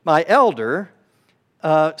my elder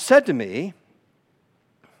said to me,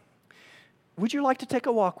 "Would you like to take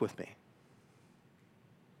a walk with me?"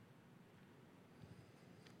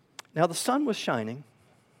 Now, the sun was shining,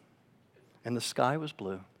 and the sky was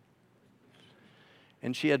blue.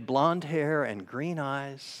 And she had blonde hair and green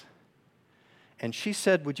eyes. And she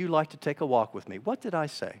said, "Would you like to take a walk with me?" What did I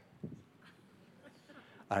say?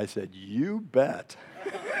 I said, "You bet."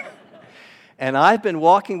 And I've been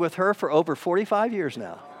walking with her for over 45 years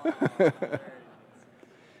now.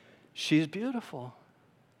 She's beautiful.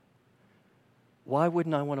 Why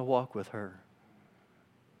wouldn't I want to walk with her?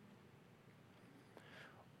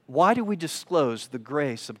 Why do we disclose the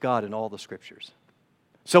grace of God in all the Scriptures?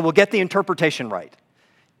 So we'll get the interpretation right.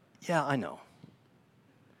 Yeah, I know.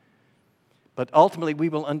 But ultimately, we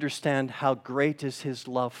will understand how great is His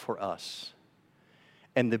love for us.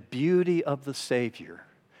 And the beauty of the Savior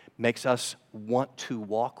makes us want to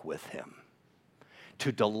walk with Him,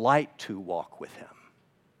 to delight to walk with Him.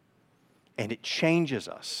 And it changes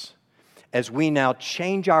us as we now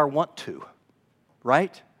change our want to,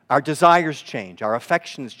 right? Our desires change, our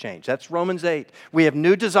affections change. That's Romans 8. We have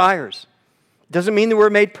new desires. Doesn't mean that we're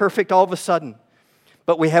made perfect all of a sudden,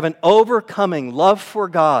 but we have an overcoming love for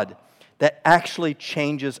God that actually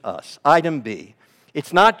changes us. Item B,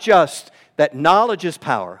 it's not just that knowledge is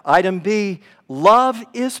power. Item B, love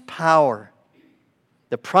is power.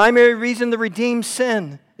 The primary reason the redeemed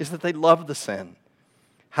sin is that they love the sin.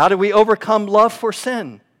 How do we overcome love for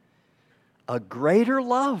sin? A greater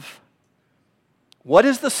love. What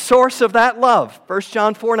is the source of that love? 1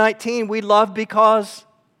 John 4:19, we love because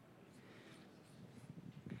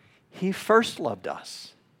He first loved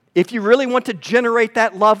us. If you really want to generate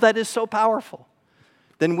that love that is so powerful,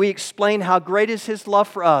 then we explain how great is His love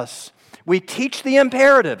for us. We teach the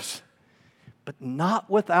imperatives, but not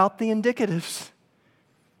without the indicatives.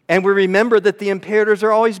 And we remember that the imperatives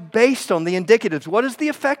are always based on the indicatives. What is the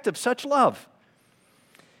effect of such love?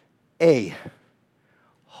 A,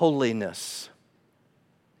 holiness.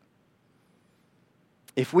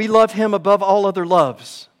 If we love Him above all other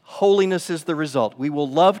loves, holiness is the result. We will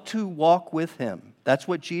love to walk with Him. That's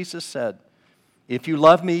what Jesus said. If you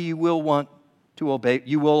love me, you will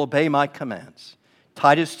obey my commands.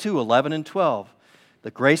 Titus 2:11 and 12.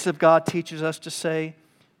 The grace of God teaches us to say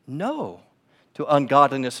no to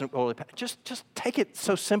ungodliness and worldly passion. Just take it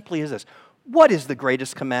so simply as this. What is the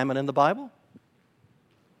greatest commandment in the Bible?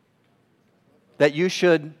 That you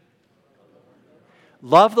should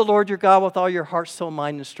love the Lord your God with all your heart, soul,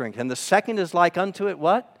 mind, and strength. And the second is like unto it,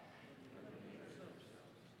 what?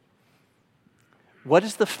 What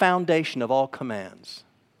is the foundation of all commands?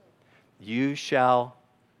 You shall.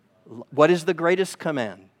 What is the greatest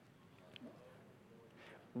command?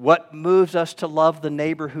 What moves us to love the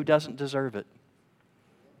neighbor who doesn't deserve it?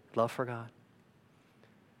 Love for God.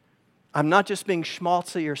 I'm not just being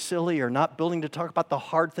schmaltzy or silly or not willing to talk about the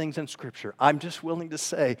hard things in Scripture. I'm just willing to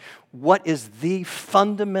say, what is the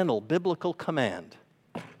fundamental biblical command?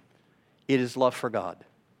 It is love for God.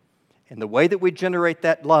 And the way that we generate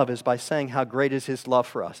that love is by saying how great is His love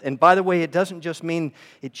for us. And by the way, it doesn't just mean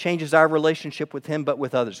it changes our relationship with Him, but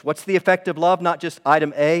with others. What's the effect of love? Not just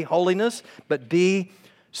item A, holiness, but B,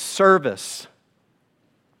 service.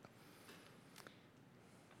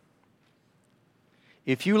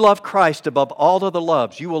 If you love Christ above all other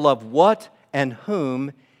loves, you will love what and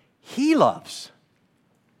whom He loves.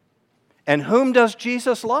 And whom does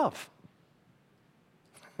Jesus love?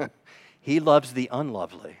 He loves the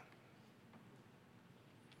unlovely,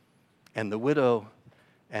 and the widow,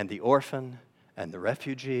 and the orphan, and the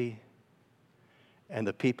refugee, and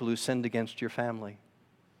the people who sinned against your family.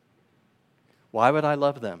 Why would I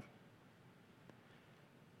love them?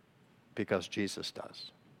 Because Jesus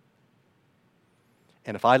does.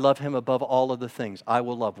 And if I love Him above all other things, I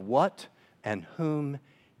will love what and whom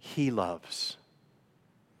He loves.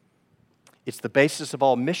 It's the basis of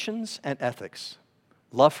all missions and ethics.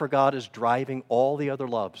 Love for God is driving all the other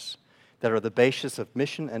loves that are the basis of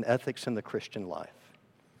mission and ethics in the Christian life.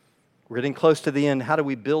 We're getting close to the end. How do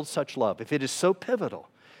we build such love? If it is so pivotal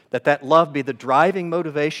that that love be the driving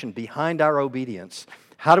motivation behind our obedience,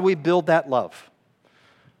 how do we build that love?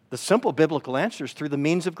 The simple biblical answer is through the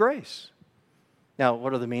means of grace. Now,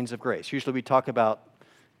 what are the means of grace? Usually we talk about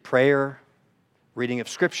prayer, reading of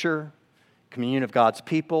Scripture, communion of God's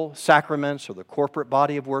people, sacraments, or the corporate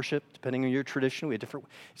body of worship, depending on your tradition. We have different.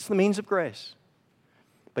 It's the means of grace.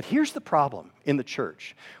 But here's the problem in the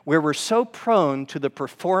church, where we're so prone to the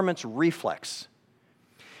performance reflex.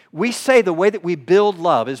 We say the way that we build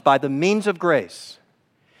love is by the means of grace.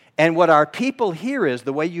 And what our people hear is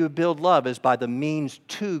the way you build love is by the means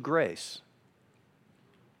to grace.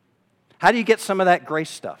 How do you get some of that grace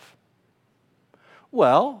stuff?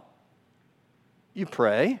 Well, you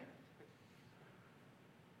pray.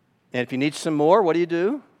 And if you need some more, what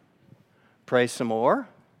do? Pray some more.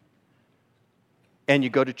 And you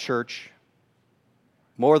go to church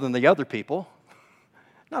more than the other people.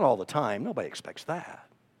 Not all the time. Nobody expects that.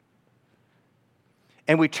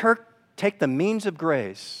 And we take the means of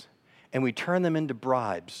grace and we turn them into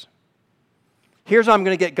bribes. Here's how I'm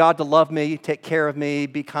going to get God to love me, take care of me,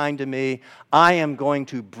 be kind to me. I am going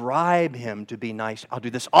to bribe Him to be nice. I'll do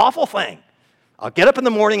this awful thing. I'll get up in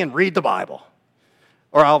the morning and read the Bible.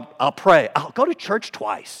 Or I'll pray. I'll go to church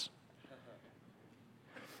twice.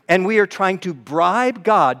 And we are trying to bribe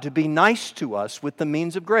God to be nice to us with the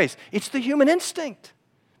means of grace. It's the human instinct,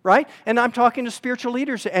 right? And I'm talking to spiritual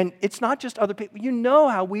leaders, and it's not just other people. You know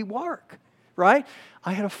how we work, right?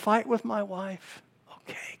 I had a fight with my wife.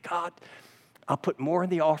 Okay, God, I'll put more in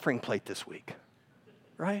the offering plate this week,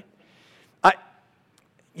 right? I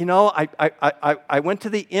went to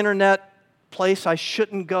the internet place I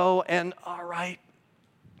shouldn't go, and all right,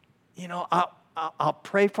 I'll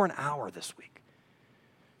pray for an hour this week.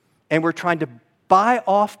 And we're trying to buy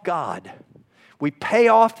off God. We pay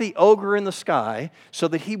off the ogre in the sky so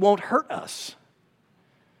that he won't hurt us.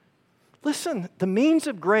 Listen, the means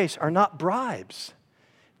of grace are not bribes.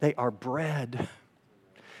 They are bread.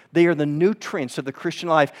 They are the nutrients of the Christian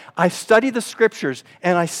life. I study the Scriptures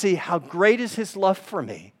and I see how great is His love for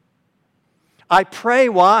me. I pray.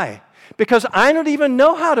 Why? Because I don't even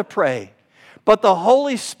know how to pray. But the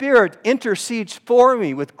Holy Spirit intercedes for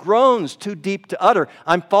me with groans too deep to utter.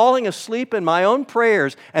 I'm falling asleep in my own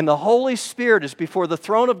prayers, and the Holy Spirit is before the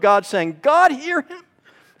throne of God saying, God, hear him.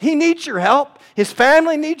 He needs your help. His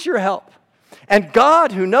family needs your help. And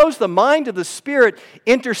God, who knows the mind of the Spirit,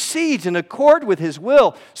 intercedes in accord with His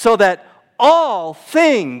will so that all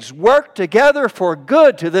things work together for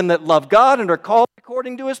good to them that love God and are called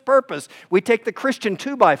according to His purpose. We take the Christian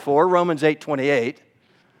 2x4, Romans 8:28.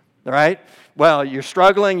 All right? Well, you're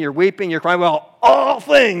struggling, you're weeping, you're crying. Well, all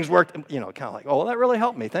things work. Kind of like, oh, well, that really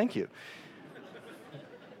helped me. Thank you.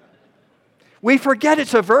 We forget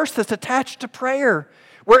it's a verse that's attached to prayer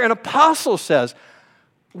where an apostle says,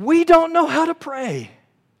 we don't know how to pray.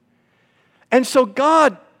 And so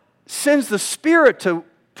God sends the Spirit to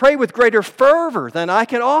pray with greater fervor than I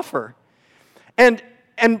can offer and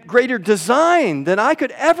greater design than I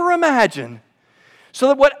could ever imagine. So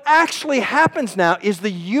that what actually happens now is the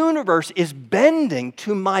universe is bending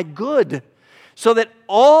to my good. So that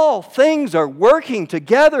all things are working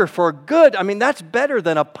together for good. I mean, that's better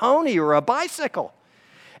than a pony or a bicycle.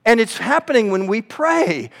 And it's happening when we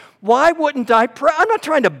pray. Why wouldn't I pray? I'm not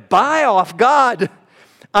trying to buy off God.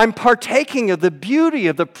 I'm partaking of the beauty,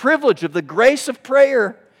 of the privilege, of the grace of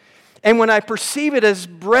prayer. And when I perceive it as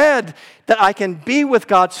bread, that I can be with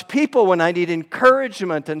God's people when I need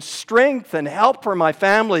encouragement and strength and help for my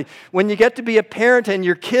family. When you get to be a parent and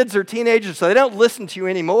your kids are teenagers, so they don't listen to you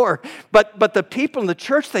anymore, but the people in the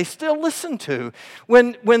church, they still listen to.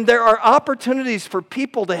 When there are opportunities for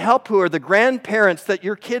people to help who are the grandparents that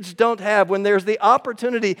your kids don't have, when there's the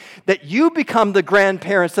opportunity that you become the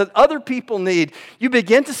grandparents that other people need, you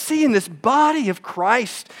begin to see in this body of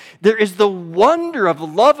Christ, there is the wonder of the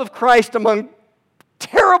love of Christ among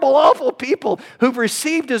terrible, awful people who've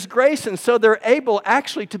received His grace, and so they're able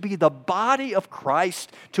actually to be the body of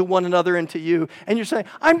Christ to one another and to you. And you're saying,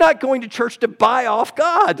 I'm not going to church to buy off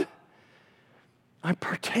God. I'm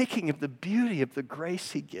partaking of the beauty of the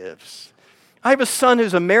grace He gives. I have a son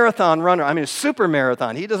who's a marathon runner. I mean, a super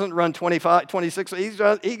marathon. He doesn't run 25, 26.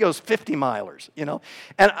 He goes 50 milers, you know.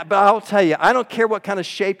 But I'll tell you, I don't care what kind of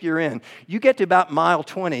shape you're in. You get to about mile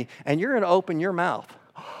 20, and you're going to open your mouth.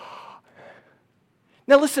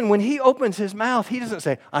 Now listen, when he opens his mouth, he doesn't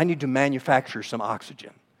say, I need to manufacture some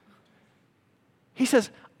oxygen. He says,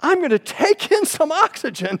 I'm going to take in some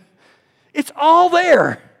oxygen. It's all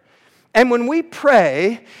there. And when we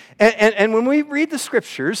pray, and when we read the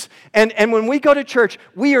Scriptures, and when we go to church,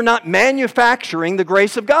 we are not manufacturing the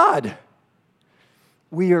grace of God.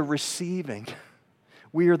 We are receiving.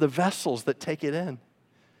 We are the vessels that take it in.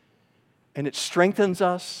 And it strengthens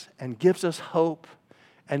us and gives us hope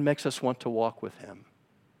and makes us want to walk with Him.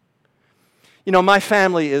 You know, my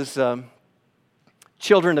family is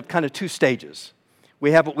children of kind of two stages.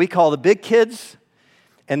 We have what we call the big kids,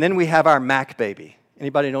 and then we have our Mac baby.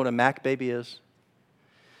 Anybody know what a Mac baby is?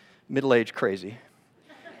 Middle-aged crazy.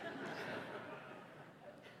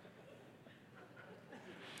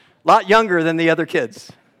 A lot younger than the other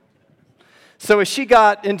kids. So as she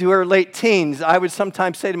got into her late teens, I would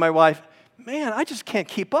sometimes say to my wife, man, I just can't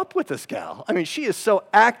keep up with this gal. I mean, she is so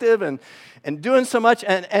active and doing so much,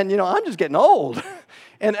 and you know, I'm just getting old.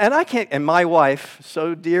 And I can't, and my wife,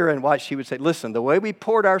 so dear and wise, she would say, listen, the way we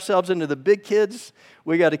poured ourselves into the big kids,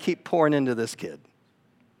 we got to keep pouring into this kid.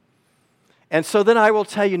 And so then I will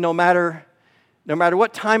tell you, no matter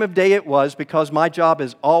what time of day it was, because my job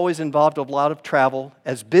is always involved a lot of travel,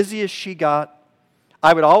 as busy as she got,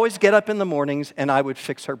 I would always get up in the mornings and I would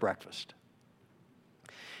fix her breakfast.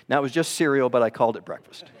 Now, it was just cereal, but I called it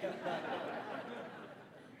breakfast.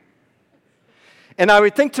 And I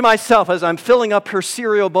would think to myself, as I'm filling up her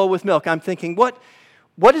cereal bowl with milk, I'm thinking, what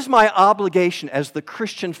is my obligation as the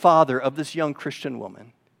Christian father of this young Christian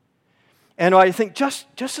woman? And I think, just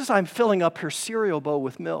as I'm filling up her cereal bowl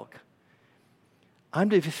with milk, I'm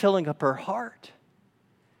to be filling up her heart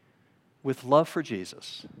with love for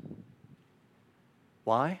Jesus.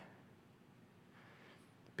 Why?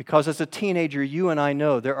 Because as a teenager, you and I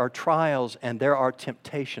know there are trials and there are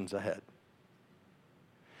temptations ahead.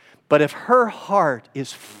 But if her heart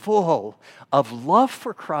is full of love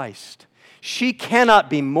for Christ, she cannot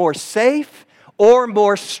be more safe or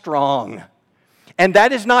more strong. And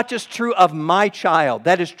that is not just true of my child.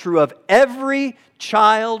 That is true of every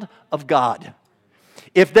child of God.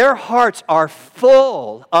 If their hearts are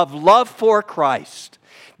full of love for Christ,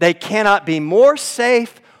 they cannot be more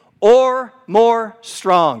safe or more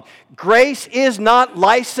strong. Grace is not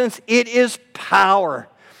license, it is power.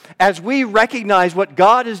 As we recognize what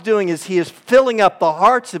God is doing is He is filling up the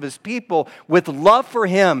hearts of His people with love for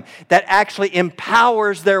Him that actually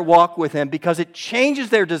empowers their walk with Him because it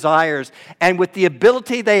changes their desires, and with the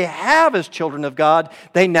ability they have as children of God,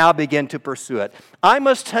 they now begin to pursue it. I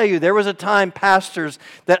must tell you, there was a time, pastors,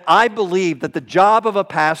 that I believed that the job of a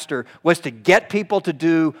pastor was to get people to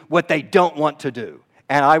do what they don't want to do.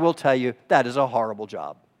 And I will tell you, that is a horrible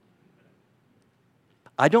job.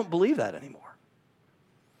 I don't believe that anymore.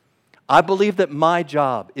 I believe that my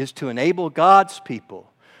job is to enable God's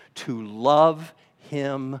people to love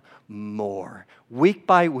Him more, week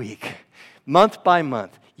by week, month by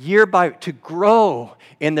month, year by year, to grow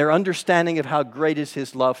in their understanding of how great is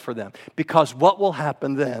His love for them. Because what will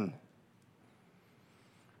happen then?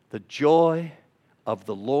 The joy of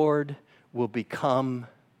the Lord will become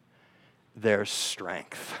their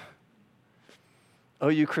strength. Oh,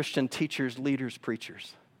 you Christian teachers, leaders,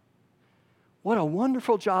 preachers. What a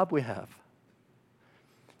wonderful job we have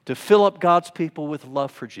to fill up God's people with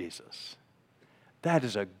love for Jesus. That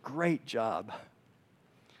is a great job,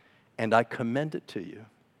 and I commend it to you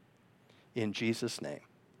in Jesus' name.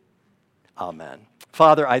 Amen.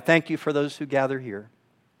 Father, I thank you for those who gather here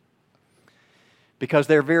because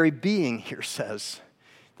their very being here says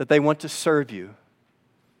that they want to serve you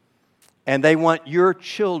and they want your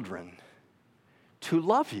children to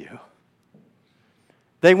love you.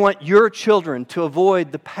 They want your children to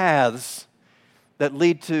avoid the paths that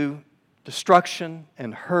lead to destruction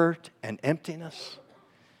and hurt and emptiness.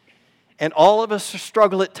 And all of us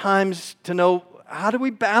struggle at times to know, how do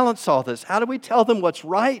we balance all this? How do we tell them what's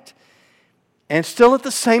right? And still at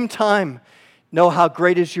the same time, know how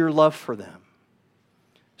great is your love for them.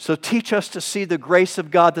 So teach us to see the grace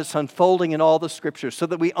of God that's unfolding in all the Scriptures so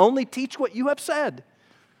that we only teach what you have said.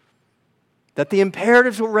 That the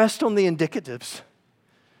imperatives will rest on the indicatives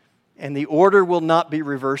and the order will not be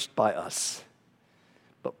reversed by us.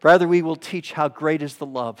 But rather we will teach how great is the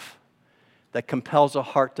love that compels a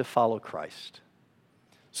heart to follow Christ.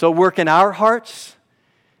 So work in our hearts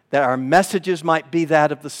that our messages might be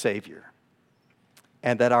that of the Savior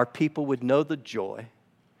and that our people would know the joy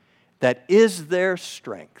that is their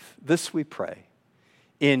strength. This we pray.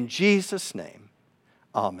 In Jesus' name,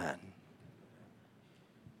 amen.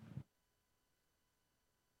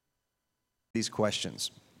 These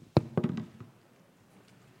questions.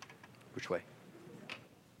 Which way?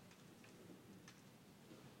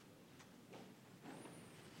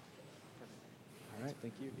 All right,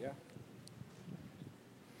 thank you. Yeah.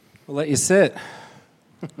 We'll let you sit.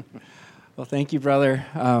 Well, thank you, brother.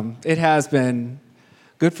 It has been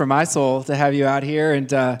good for my soul to have you out here.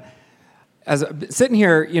 And as sitting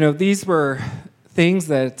here, these were things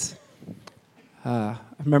that I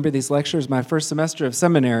remember these lectures my first semester of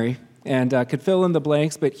seminary and could fill in the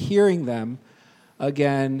blanks, but hearing them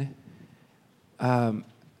again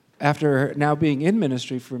after now being in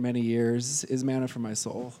ministry for many years is manna for my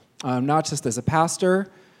soul. Not just as a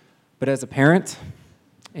pastor, but as a parent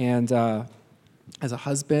and as a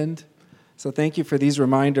husband. So thank you for these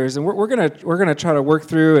reminders, and we're gonna try to work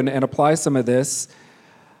through and apply some of this.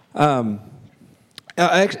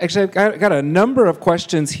 Actually, I've got a number of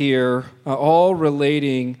questions here, all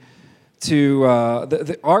relating to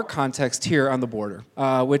our context here on the border,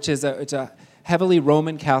 which is it's a heavily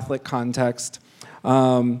Roman Catholic context.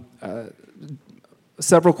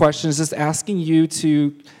 Several questions, just asking you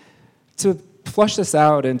to flush this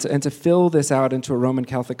out and to fill this out into a Roman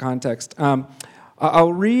Catholic context.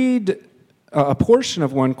 I'll read a portion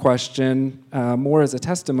of one question more as a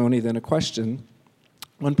testimony than a question.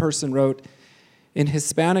 One person wrote, in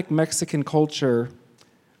Hispanic Mexican culture,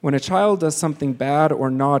 when a child does something bad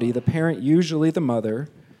or naughty, the parent, usually the mother,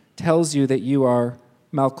 tells you that you are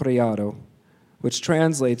malcriado, which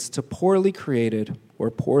translates to poorly created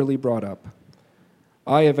or poorly brought up.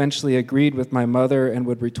 I eventually agreed with my mother and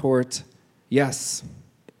would retort, yes.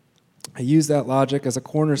 I used that logic as a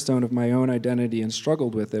cornerstone of my own identity and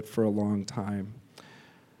struggled with it for a long time.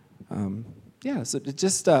 So it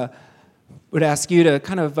just would ask you to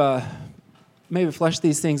kind of maybe flesh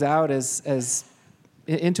these things out as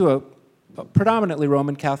into a predominantly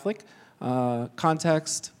Roman Catholic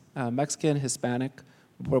context, Mexican, Hispanic,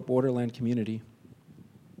 borderland community.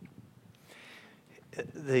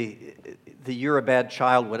 The you're a bad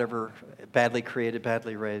child, whatever, badly created,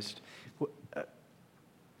 badly raised,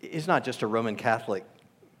 is not just a Roman Catholic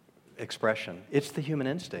expression. It's the human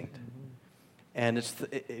instinct. And it's,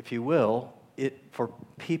 if you will, for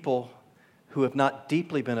people who have not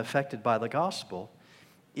deeply been affected by the gospel,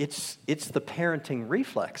 it's the parenting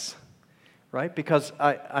reflex, right? Because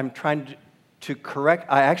I'm trying to correct,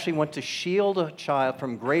 I actually want to shield a child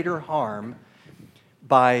from greater harm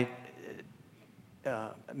by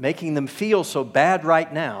making them feel so bad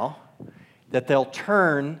right now that they'll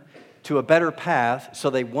turn to a better path so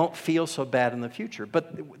they won't feel so bad in the future.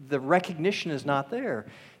 But the recognition is not there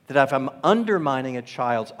that if I'm undermining a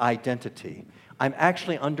child's identity, I'm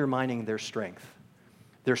actually undermining their strength,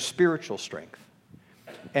 their spiritual strength.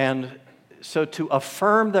 And so to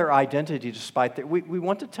affirm their identity despite that, we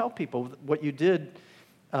want to tell people what you did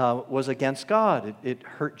was against God. It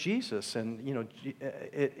hurt Jesus. And,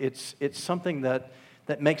 it's something that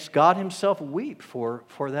makes God himself weep for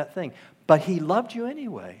that thing. But he loved you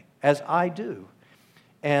anyway, as I do.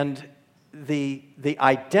 And the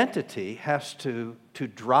identity has to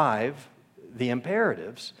drive the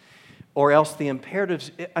imperatives, or else the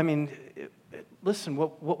imperatives, listen,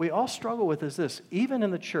 what we all struggle with is this. Even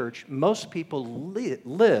in the church, most people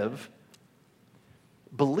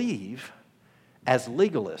believe as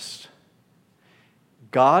legalists.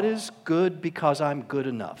 God is good because I'm good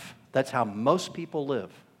enough. That's how most people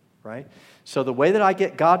live, right? So the way that I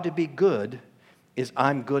get God to be good is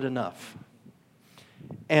I'm good enough.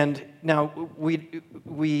 And now we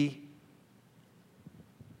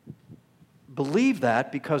believe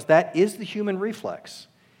that because that is the human reflex,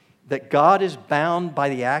 that God is bound by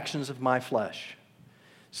the actions of my flesh.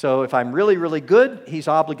 So if I'm really, really good, he's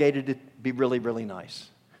obligated to be really, really nice.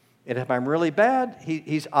 And if I'm really but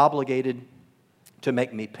he's obligated to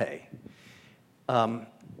make me pay.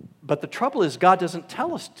 But But the trouble is, God doesn't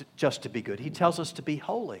tell us just to be good. He tells us to be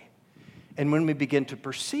holy. And when we begin to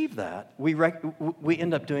perceive that, we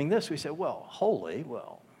end up doing this. We say, well, holy,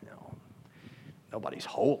 well, nobody's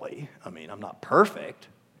holy. I mean, I'm not perfect.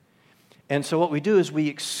 And so what we do is we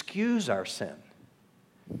excuse our sin.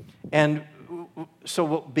 And so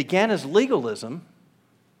what began as legalism,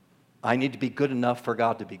 I need to be good enough for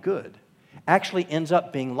God to be good, actually ends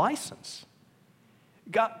up being license.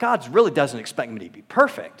 God really doesn't expect me to be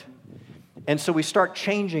perfect. And so we start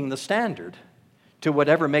changing the standard to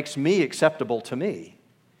whatever makes me acceptable to me.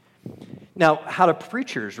 Now, how do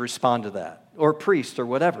preachers respond to that? Or priests or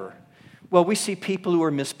whatever? Well, we see people who are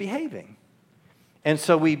misbehaving. And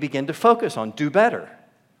so we begin to focus on do better,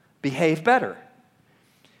 behave better.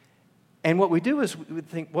 And what we do is we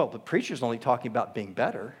think, well, the preacher's only talking about being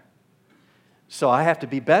better, so I have to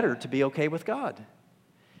be better to be okay with God.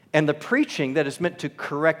 And the preaching that is meant to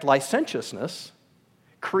correct licentiousness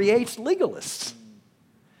creates legalists.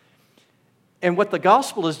 And what the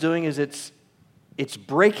gospel is doing is it's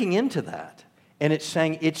breaking into that. And it's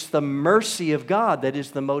saying it's the mercy of God that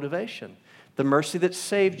is the motivation. The mercy that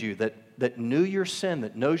saved you, that knew your sin,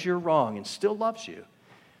 that knows you're wrong and still loves you.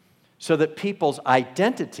 So that people's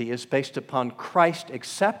identity is based upon Christ's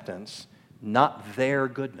acceptance, not their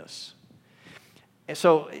goodness. And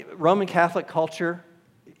so Roman Catholic culture,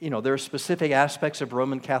 there are specific aspects of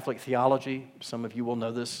Roman Catholic theology. Some of you will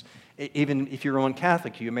know this. Even if you're Roman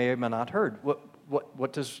Catholic, you may or may not heard.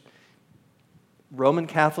 What does Roman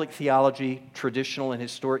Catholic theology, traditional and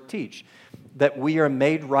historic, teach? That we are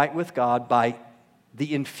made right with God by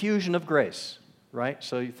the infusion of grace, right?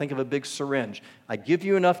 So you think of a big syringe. I give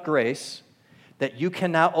you enough grace that you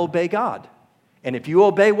can now obey God. And if you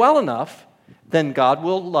obey well enough, then God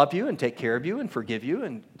will love you and take care of you and forgive you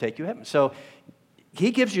and take you to heaven. So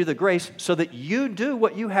He gives you the grace so that you do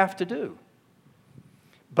what you have to do.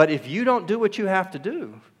 But if you don't do what you have to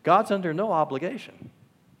do, God's under no obligation.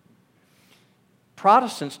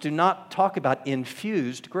 Protestants do not talk about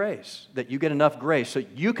infused grace, that you get enough grace so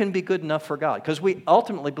you can be good enough for God, because we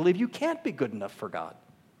ultimately believe you can't be good enough for God.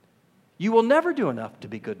 You will never do enough to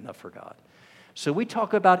be good enough for God. So we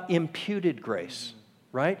talk about imputed grace,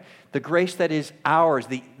 right? The grace that is ours,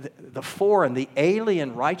 the foreign, the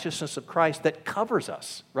alien righteousness of Christ that covers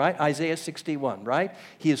us, right? Isaiah 61, right?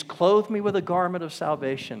 He has clothed me with a garment of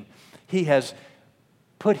salvation. He has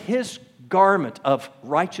put His garment of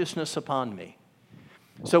righteousness upon me.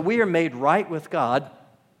 So we are made right with God,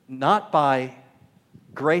 not by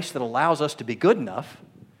grace that allows us to be good enough.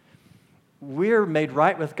 We're made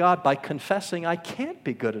right with God by confessing I can't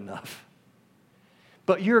be good enough.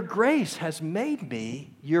 But your grace has made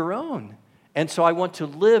me your own. And so I want to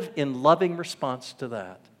live in loving response to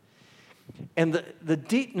that. And the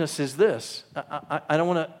deepness is this. I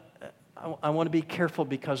want to be careful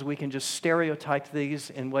because we can just stereotype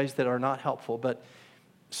these in ways that are not helpful. But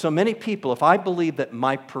so many people, if I believe that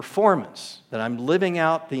my performance, that I'm living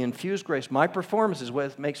out the infused grace, my performance is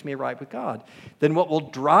what makes me right with God, then what will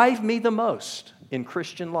drive me the most in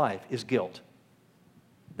Christian life is guilt.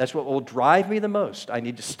 That's what will drive me the most. I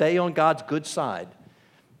need to stay on God's good side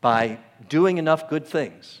by doing enough good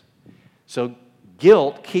things. So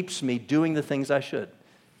guilt keeps me doing the things I should.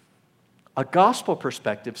 A gospel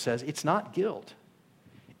perspective says it's not guilt.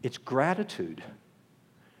 It's gratitude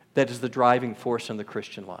that is the driving force in the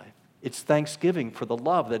Christian life. It's thanksgiving for the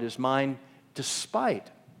love that is mine despite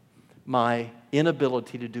my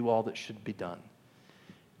inability to do all that should be done.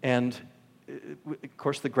 And of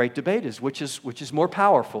course, the great debate is which is more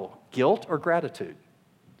powerful, guilt or gratitude?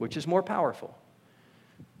 Which is more powerful?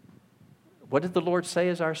 What did the Lord say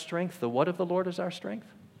is our strength? The what of the Lord is our strength?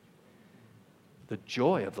 The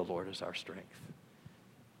joy of the Lord is our strength.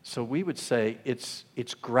 So we would say it's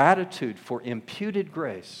gratitude for imputed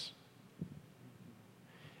grace,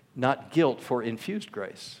 not guilt for infused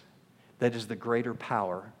grace, that is the greater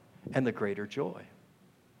power and the greater joy.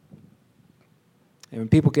 And when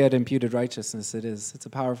people get imputed righteousness, it's a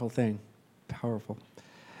powerful thing. Powerful.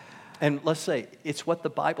 And let's say it's what the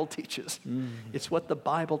Bible teaches. Mm-hmm. It's what the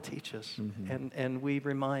Bible teaches. Mm-hmm. And we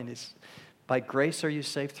remind it's by grace are you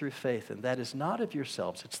saved through faith, and that is not of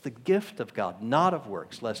yourselves. It's the gift of God, not of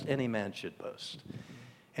works, lest any man should boast.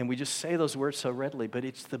 And we just say those words so readily, but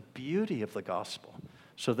it's the beauty of the gospel,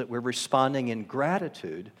 so that we're responding in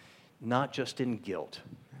gratitude, not just in guilt.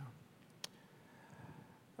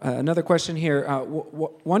 Another question here.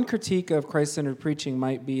 One critique of Christ-centered preaching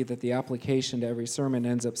might be that the application to every sermon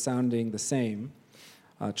ends up sounding the same.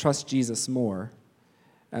 Trust Jesus more.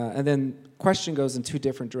 And then question goes in two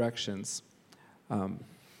different directions.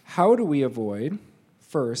 How do we avoid,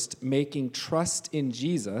 first, making trust in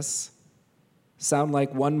Jesus sound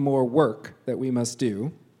like one more work that we must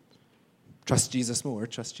do? Trust Jesus more,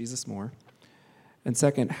 trust Jesus more. And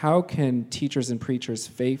second, how can teachers and preachers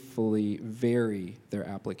faithfully vary their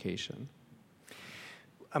application?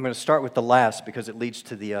 I'm going to start with the last because it leads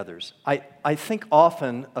to the others. I think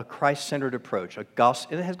often a Christ-centered approach, it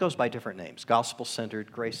goes by different names,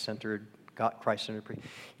 gospel-centered, grace-centered, Christ-centered.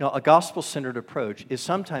 A gospel-centered approach is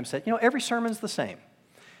sometimes said, every sermon's the same.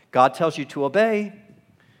 God tells you to obey,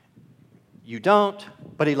 you don't,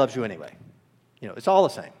 but he loves you anyway. It's all the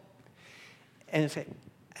same. And you say,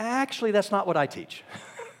 actually, that's not what I teach,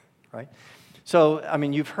 right? So,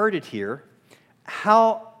 you've heard it here.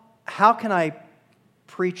 How can I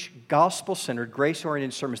preach gospel-centered,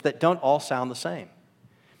 grace-oriented sermons that don't all sound the same?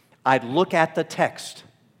 I'd look at the text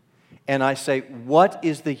and I say, what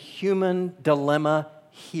is the human dilemma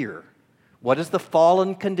here? What is the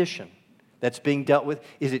fallen condition that's being dealt with?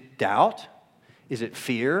 Is it doubt? Is it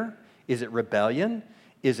fear? Is it rebellion?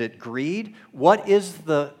 Is it greed? Why did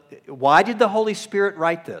the Holy Spirit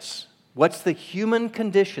write this? What's the human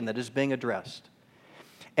condition that is being addressed?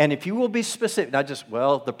 And if you will be specific, not just,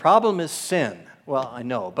 the problem is sin. Well, I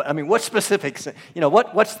know, but what specific sin?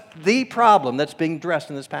 What's the problem that's being addressed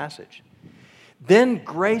in this passage? Then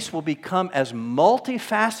grace will become as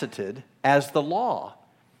multifaceted as the law.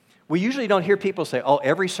 We usually don't hear people say,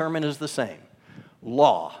 every sermon is the same.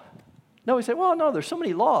 Law. No, we say, no, there's so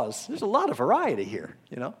many laws. There's a lot of variety here,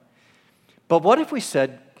 But what if we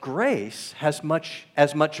said grace has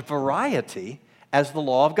as much variety as the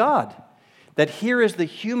law of God? That here is the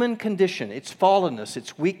human condition, its fallenness,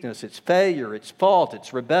 its weakness, its failure, its fault,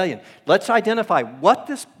 its rebellion. Let's identify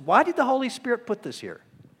why did the Holy Spirit put this here?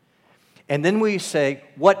 And then we say,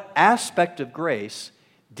 what aspect of grace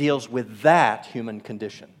deals with that human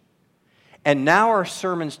condition? And now our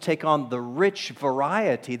sermons take on the rich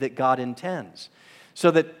variety that God intends.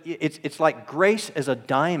 So that it's like grace as a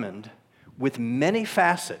diamond with many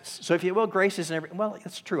facets. So if you will, grace is in every,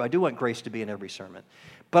 it's true, I do want grace to be in every sermon.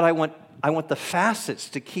 But I want the facets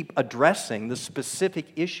to keep addressing the specific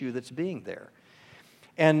issue that's being there.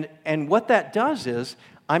 And what that does is,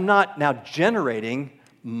 I'm not now generating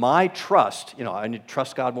my trust. I need to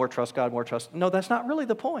trust God more, trust God more, trust. No, that's not really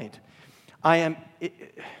the point. I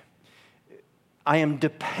am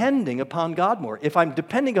depending upon God more. If I'm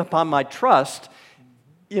depending upon my trust,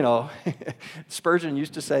 Spurgeon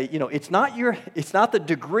used to say, it's not the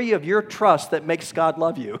degree of your trust that makes God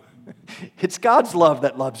love you. It's God's love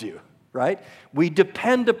that loves you, right? We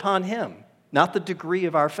depend upon him, not the degree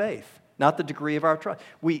of our faith, not the degree of our trust.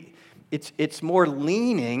 It's more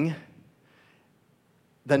leaning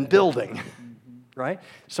than building, right?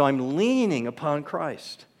 So I'm leaning upon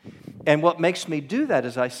Christ. And what makes me do that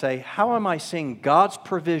is I say, how am I seeing God's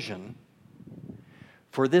provision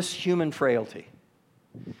for this human frailty?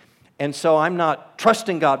 And so I'm not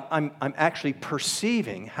trusting God, I'm actually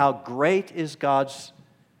perceiving how great is God's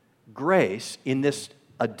grace in this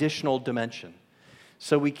additional dimension.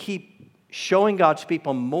 So we keep showing God's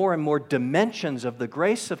people more and more dimensions of the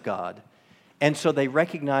grace of God, and so they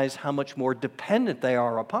recognize how much more dependent they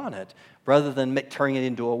are upon it, rather than turning it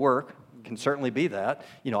into a work. It can certainly be that.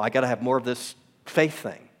 I got to have more of this faith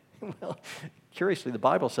thing. Well, curiously, the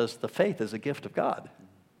Bible says the faith is a gift of God,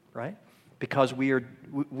 right? Because we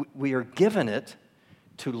are given it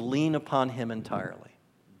to lean upon him entirely.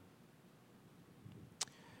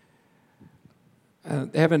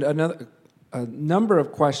 They have a number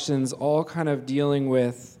of questions, all kind of dealing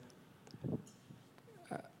with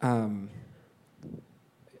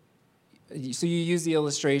so you use the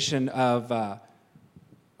illustration of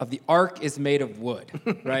the ark is made of wood,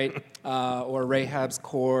 right? Or Rahab's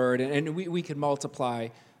cord, and we could multiply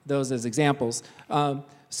those as examples.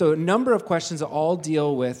 So a number of questions all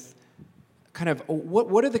deal with kind of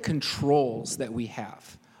what are the controls that we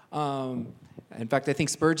have. In fact, I think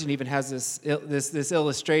Spurgeon even has this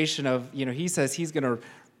illustration of, he says he's going to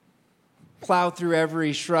plow through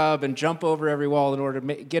every shrub and jump over every wall in order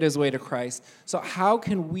to get his way to Christ. So how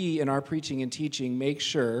can we, in our preaching and teaching, make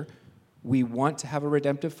sure we want to have a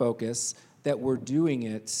redemptive focus, that we're doing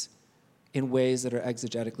it in ways that are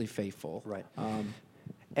exegetically faithful? Right.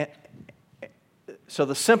 So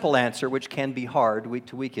the simple answer, which can be hard week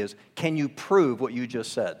to week, is, can you prove what you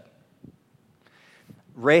just said?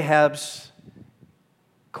 Rahab's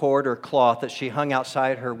cord or cloth that she hung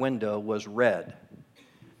outside her window was red.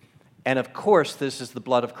 And of course, this is the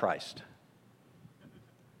blood of Christ.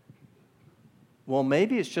 Well,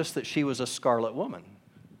 maybe it's just that she was a scarlet woman,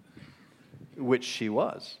 which she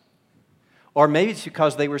was. Or maybe it's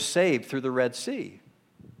because they were saved through the Red Sea,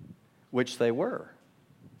 which they were.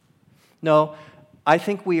 No, I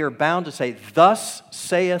think we are bound to say, thus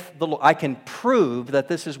saith the Lord. I can prove that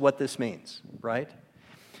this is what this means, right?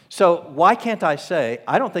 So why can't I say,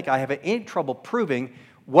 I don't think I have any trouble proving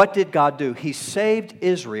what did God do? He saved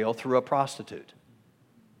Israel through a prostitute.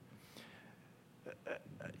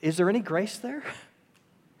 Is there any grace there?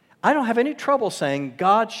 I don't have any trouble saying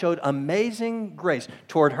God showed amazing grace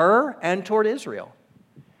toward her and toward Israel.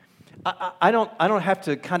 I don't have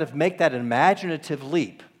to kind of make that imaginative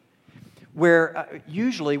leap where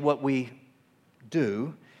usually what we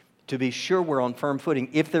do to be sure we're on firm footing,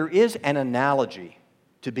 if there is an analogy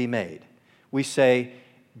to be made, we say,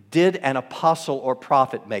 did an apostle or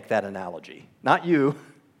prophet make that analogy? Not you.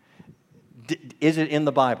 Is it in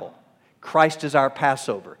the Bible? Christ is our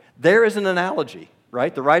Passover. There is an analogy,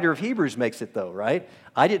 right? The writer of Hebrews makes it though, right?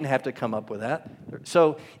 I didn't have to come up with that.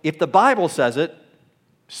 So if the Bible says it,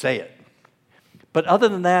 say it. But other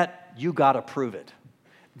than that, you got to prove it.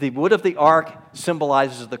 The wood of the ark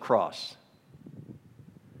symbolizes the cross.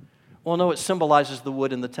 Well, no, it symbolizes the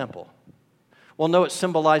wood in the temple. Well, no, it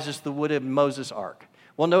symbolizes the wood in Moses' ark.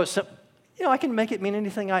 Well, no, I can make it mean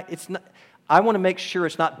anything. I want to make sure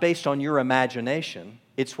it's not based on your imagination.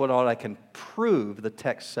 It's what all I can prove the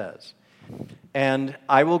text says. And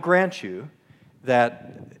I will grant you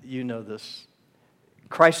that, you know this,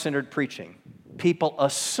 Christ-centered preaching, people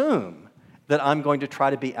assume that I'm going to try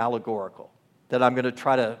to be allegorical, that I'm going to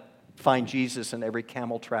try to find Jesus in every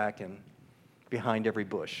camel track and behind every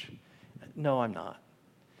bush. No, I'm not.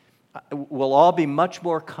 We'll all be much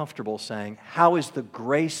more comfortable saying, how is the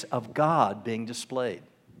grace of God being displayed?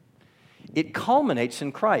 It culminates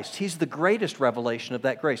in Christ. He's the greatest revelation of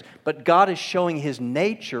that grace. But God is showing His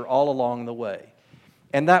nature all along the way.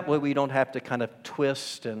 And that way we don't have to kind of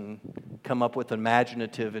twist and come up with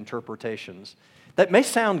imaginative interpretations that may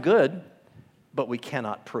sound good, but we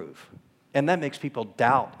cannot prove. And that makes people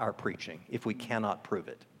doubt our preaching if we cannot prove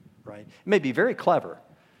it, right? It may be very clever,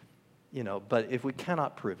 but if we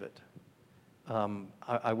cannot prove it,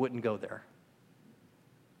 I wouldn't go there.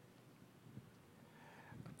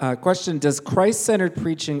 Question, does Christ-centered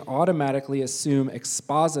preaching automatically assume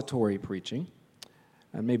expository preaching?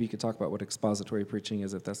 And maybe you could talk about what expository preaching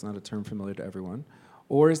is if that's not a term familiar to everyone.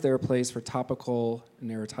 Or is there a place for topical,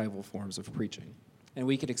 narratival forms of preaching? And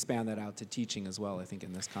we could expand that out to teaching as well, I think,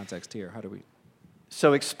 in this context here. How do we?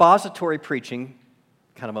 So expository preaching,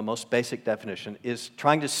 kind of a most basic definition, is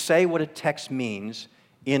trying to say what a text means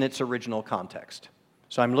in its original context.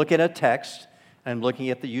 So I'm looking at a text, I'm looking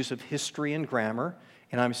at the use of history and grammar,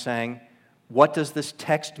 and I'm saying, what does this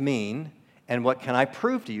text mean, and what can I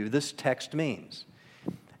prove to you this text means?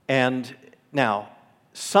 And now,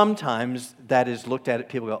 sometimes that is looked at,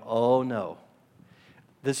 people go, oh no,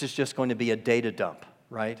 this is just going to be a data dump,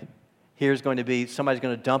 right? Here's going to be, somebody's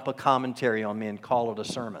going to dump a commentary on me and call it a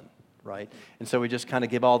sermon, right? And so we just kind of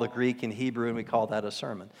give all the Greek and Hebrew and we call that a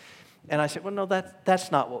sermon. And I said, well, no,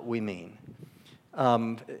 that's not what we mean.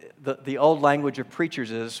 The old language of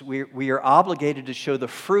preachers is we are obligated to show the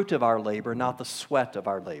fruit of our labor, not the sweat of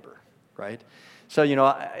our labor, right? So,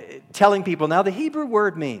 telling people, now the Hebrew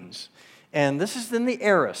word means, and this is in the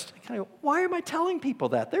aorist. Kind of, why am I telling people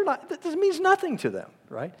that? This means nothing to them,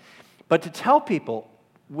 right? But to tell people,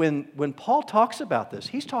 when Paul talks about this,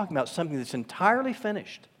 he's talking about something that's entirely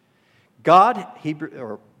finished. God,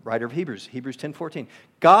 writer of Hebrews 10:14,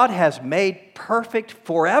 God has made perfect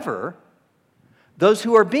forever those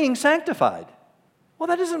who are being sanctified. Well,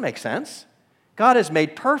 that doesn't make sense. God has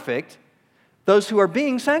made perfect those who are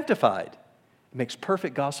being sanctified. It makes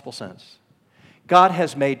perfect gospel sense. God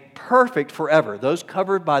has made perfect forever those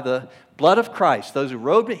covered by the blood of Christ, those who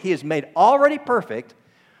robed it. He has made already perfect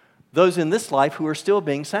those in this life who are still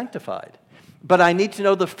being sanctified. But I need to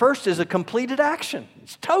know the first is a completed action.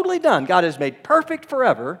 It's totally done. God has made perfect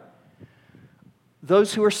forever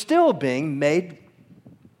those who are still being made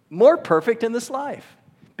more perfect in this life.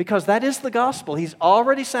 Because that is the gospel. He's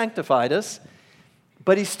already sanctified us,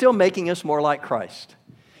 but He's still making us more like Christ.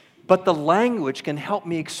 But the language can help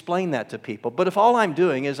me explain that to people. But if all I'm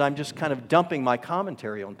doing is I'm just kind of dumping my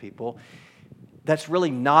commentary on people, that's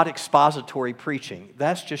really not expository preaching.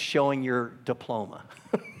 That's just showing your diploma.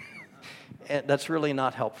 And that's really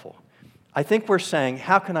not helpful. I think we're saying,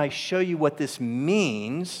 how can I show you what this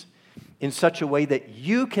means in such a way that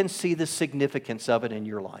you can see the significance of it in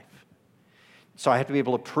your life? So I have to be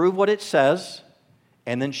able to prove what it says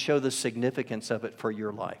and then show the significance of it for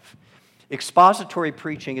your life. Expository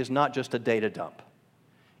preaching is not just a data dump.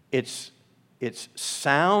 It's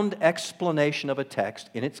sound explanation of a text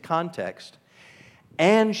in its context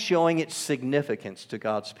and showing its significance to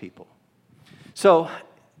God's people. So,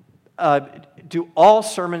 do all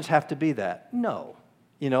sermons have to be that? No.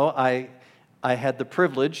 I had the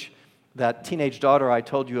privilege, that teenage daughter I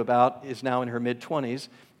told you about is now in her mid-20s,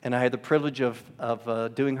 and I had the privilege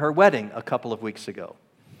of doing her wedding a couple of weeks ago.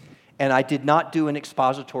 And I did not do an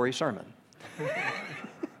expository sermon.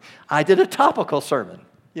 I did a topical sermon,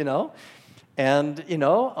 And,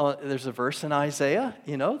 there's a verse in Isaiah,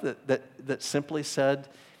 that simply said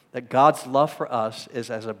that God's love for us is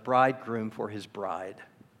as a bridegroom for his bride.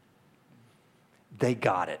 They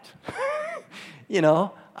got it.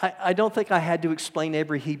 I don't think I had to explain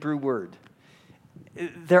every Hebrew word.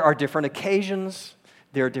 There are different occasions,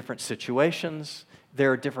 there are different situations,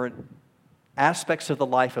 there are different aspects of the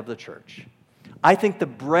life of the church. I think the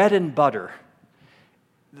bread and butter,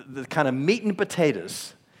 the kind of meat and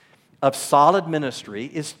potatoes of solid ministry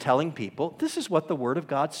is telling people, this is what the Word of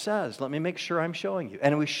God says. Let me make sure I'm showing you.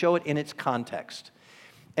 And we show it in its context.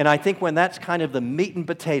 And I think when that's kind of the meat and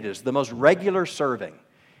potatoes, the most regular serving,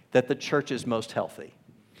 that the church is most healthy.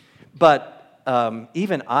 But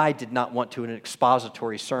even I did not want to an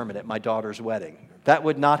expository sermon at my daughter's wedding. That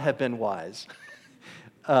would not have been wise.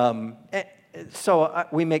 So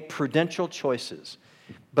we make prudential choices.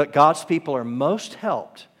 But God's people are most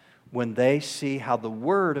helped when they see how the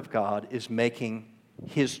Word of God is making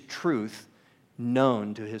His truth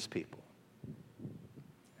known to His people.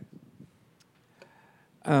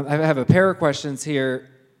 I have a pair of questions here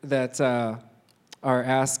that are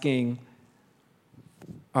asking,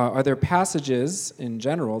 are there passages in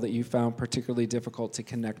general that you found particularly difficult to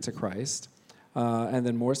connect to Christ? And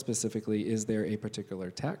then more specifically, is there a particular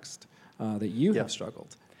text that you have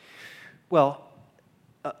struggled? Well,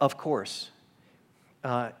 of course.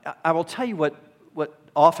 I will tell you what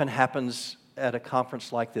often happens at a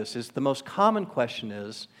conference like this is the most common question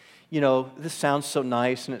is, this sounds so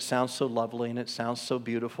nice and it sounds so lovely and it sounds so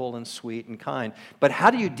beautiful and sweet and kind, but how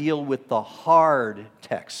do you deal with the hard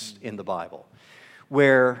texts in the Bible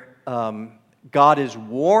where God is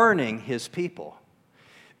warning His people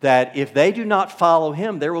that if they do not follow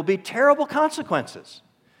Him, there will be terrible consequences?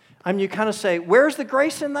 I mean, you kind of say, where's the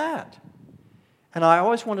grace in that? And I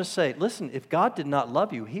always want to say, listen, if God did not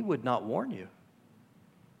love you, He would not warn you.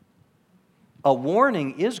 A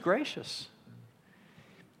warning is gracious.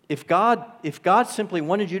 If God simply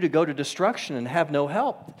wanted you to go to destruction and have no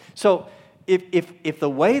help. So if the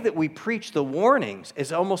way that we preach the warnings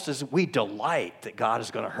is almost as we delight that God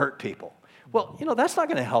is going to hurt people, well, that's not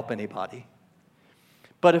going to help anybody.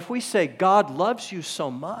 But if we say God loves you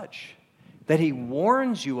so much that He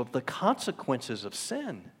warns you of the consequences of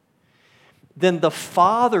sin, then the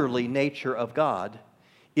fatherly nature of God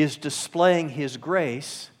is displaying His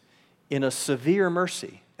grace in a severe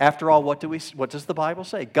mercy. After all, what does the Bible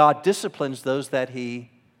say? God disciplines those that He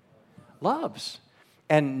loves.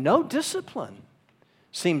 And no discipline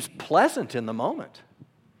seems pleasant in the moment,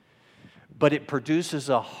 but it produces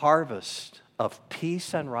a harvest of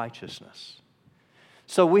peace and righteousness.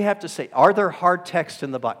 So we have to say, are there hard texts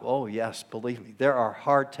in the Bible? Oh, yes, believe me, there are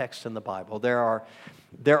hard texts in the Bible. There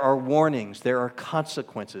are warnings, there are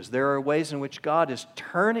consequences, there are ways in which God is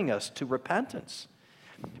turning us to repentance.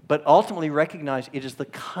 But ultimately recognize it is the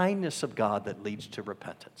kindness of God that leads to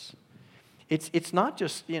repentance. It's not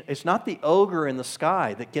just, it's not the ogre in the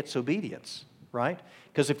sky that gets obedience, right?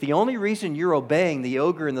 Because if the only reason you're obeying the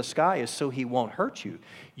ogre in the sky is so he won't hurt you,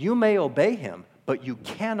 you may obey him, but you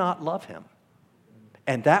cannot love him.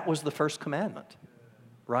 And that was the first commandment,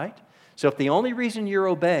 right? So if the only reason you're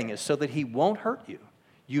obeying is so that he won't hurt you,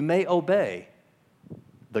 you may obey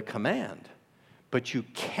the command, but you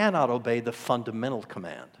cannot obey the fundamental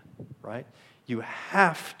command, right? You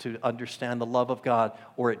have to understand the love of God,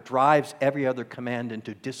 or it drives every other command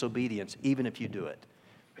into disobedience, even if you do it,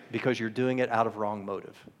 because you're doing it out of wrong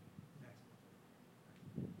motive.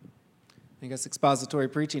 I guess expository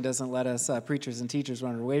preaching doesn't let us preachers and teachers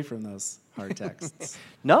run away from those hard texts.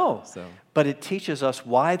 No, but it teaches us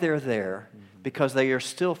why they're there, because they are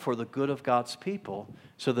still for the good of God's people,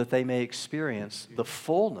 so that they may experience the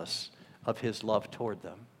fullness of His love toward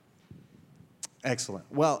them. Excellent.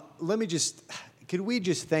 Well, could we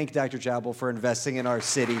just thank Dr. Chapell for investing in our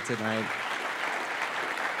city tonight?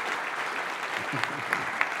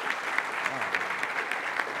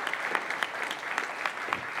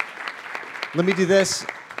 Let me do this.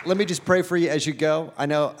 Let me just pray for you as you go. I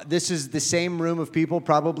know this is the same room of people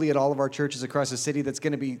probably at all of our churches across the city that's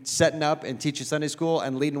going to be setting up and teaching Sunday school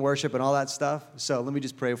and leading worship and all that stuff. So let me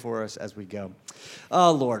just pray for us as we go.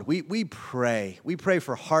 Oh, Lord, we pray. We pray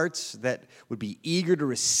for hearts that would be eager to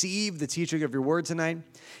receive the teaching of your word tonight.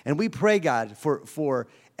 And we pray, God, for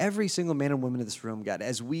every single man and woman in this room, God,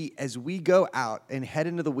 as we go out and head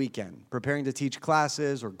into the weekend, preparing to teach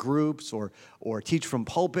classes or groups or teach from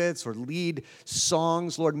pulpits or lead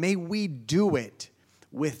songs, Lord, may we do it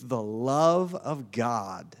with the love of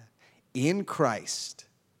God in Christ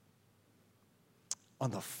on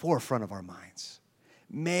the forefront of our minds.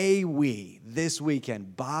 May we, this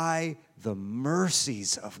weekend, by the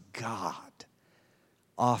mercies of God,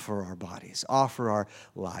 offer our bodies, offer our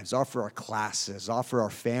lives, offer our classes, offer our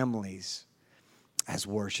families as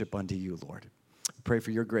worship unto you, Lord. Pray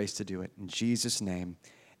for your grace to do it. In Jesus' name,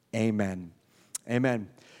 amen. Amen.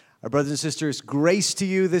 Our brothers and sisters, grace to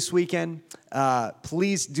you this weekend.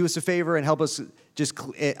 Please do us a favor and help us just,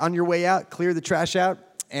 on your way out, clear the trash out,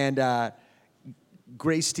 and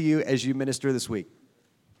grace to you as you minister this week.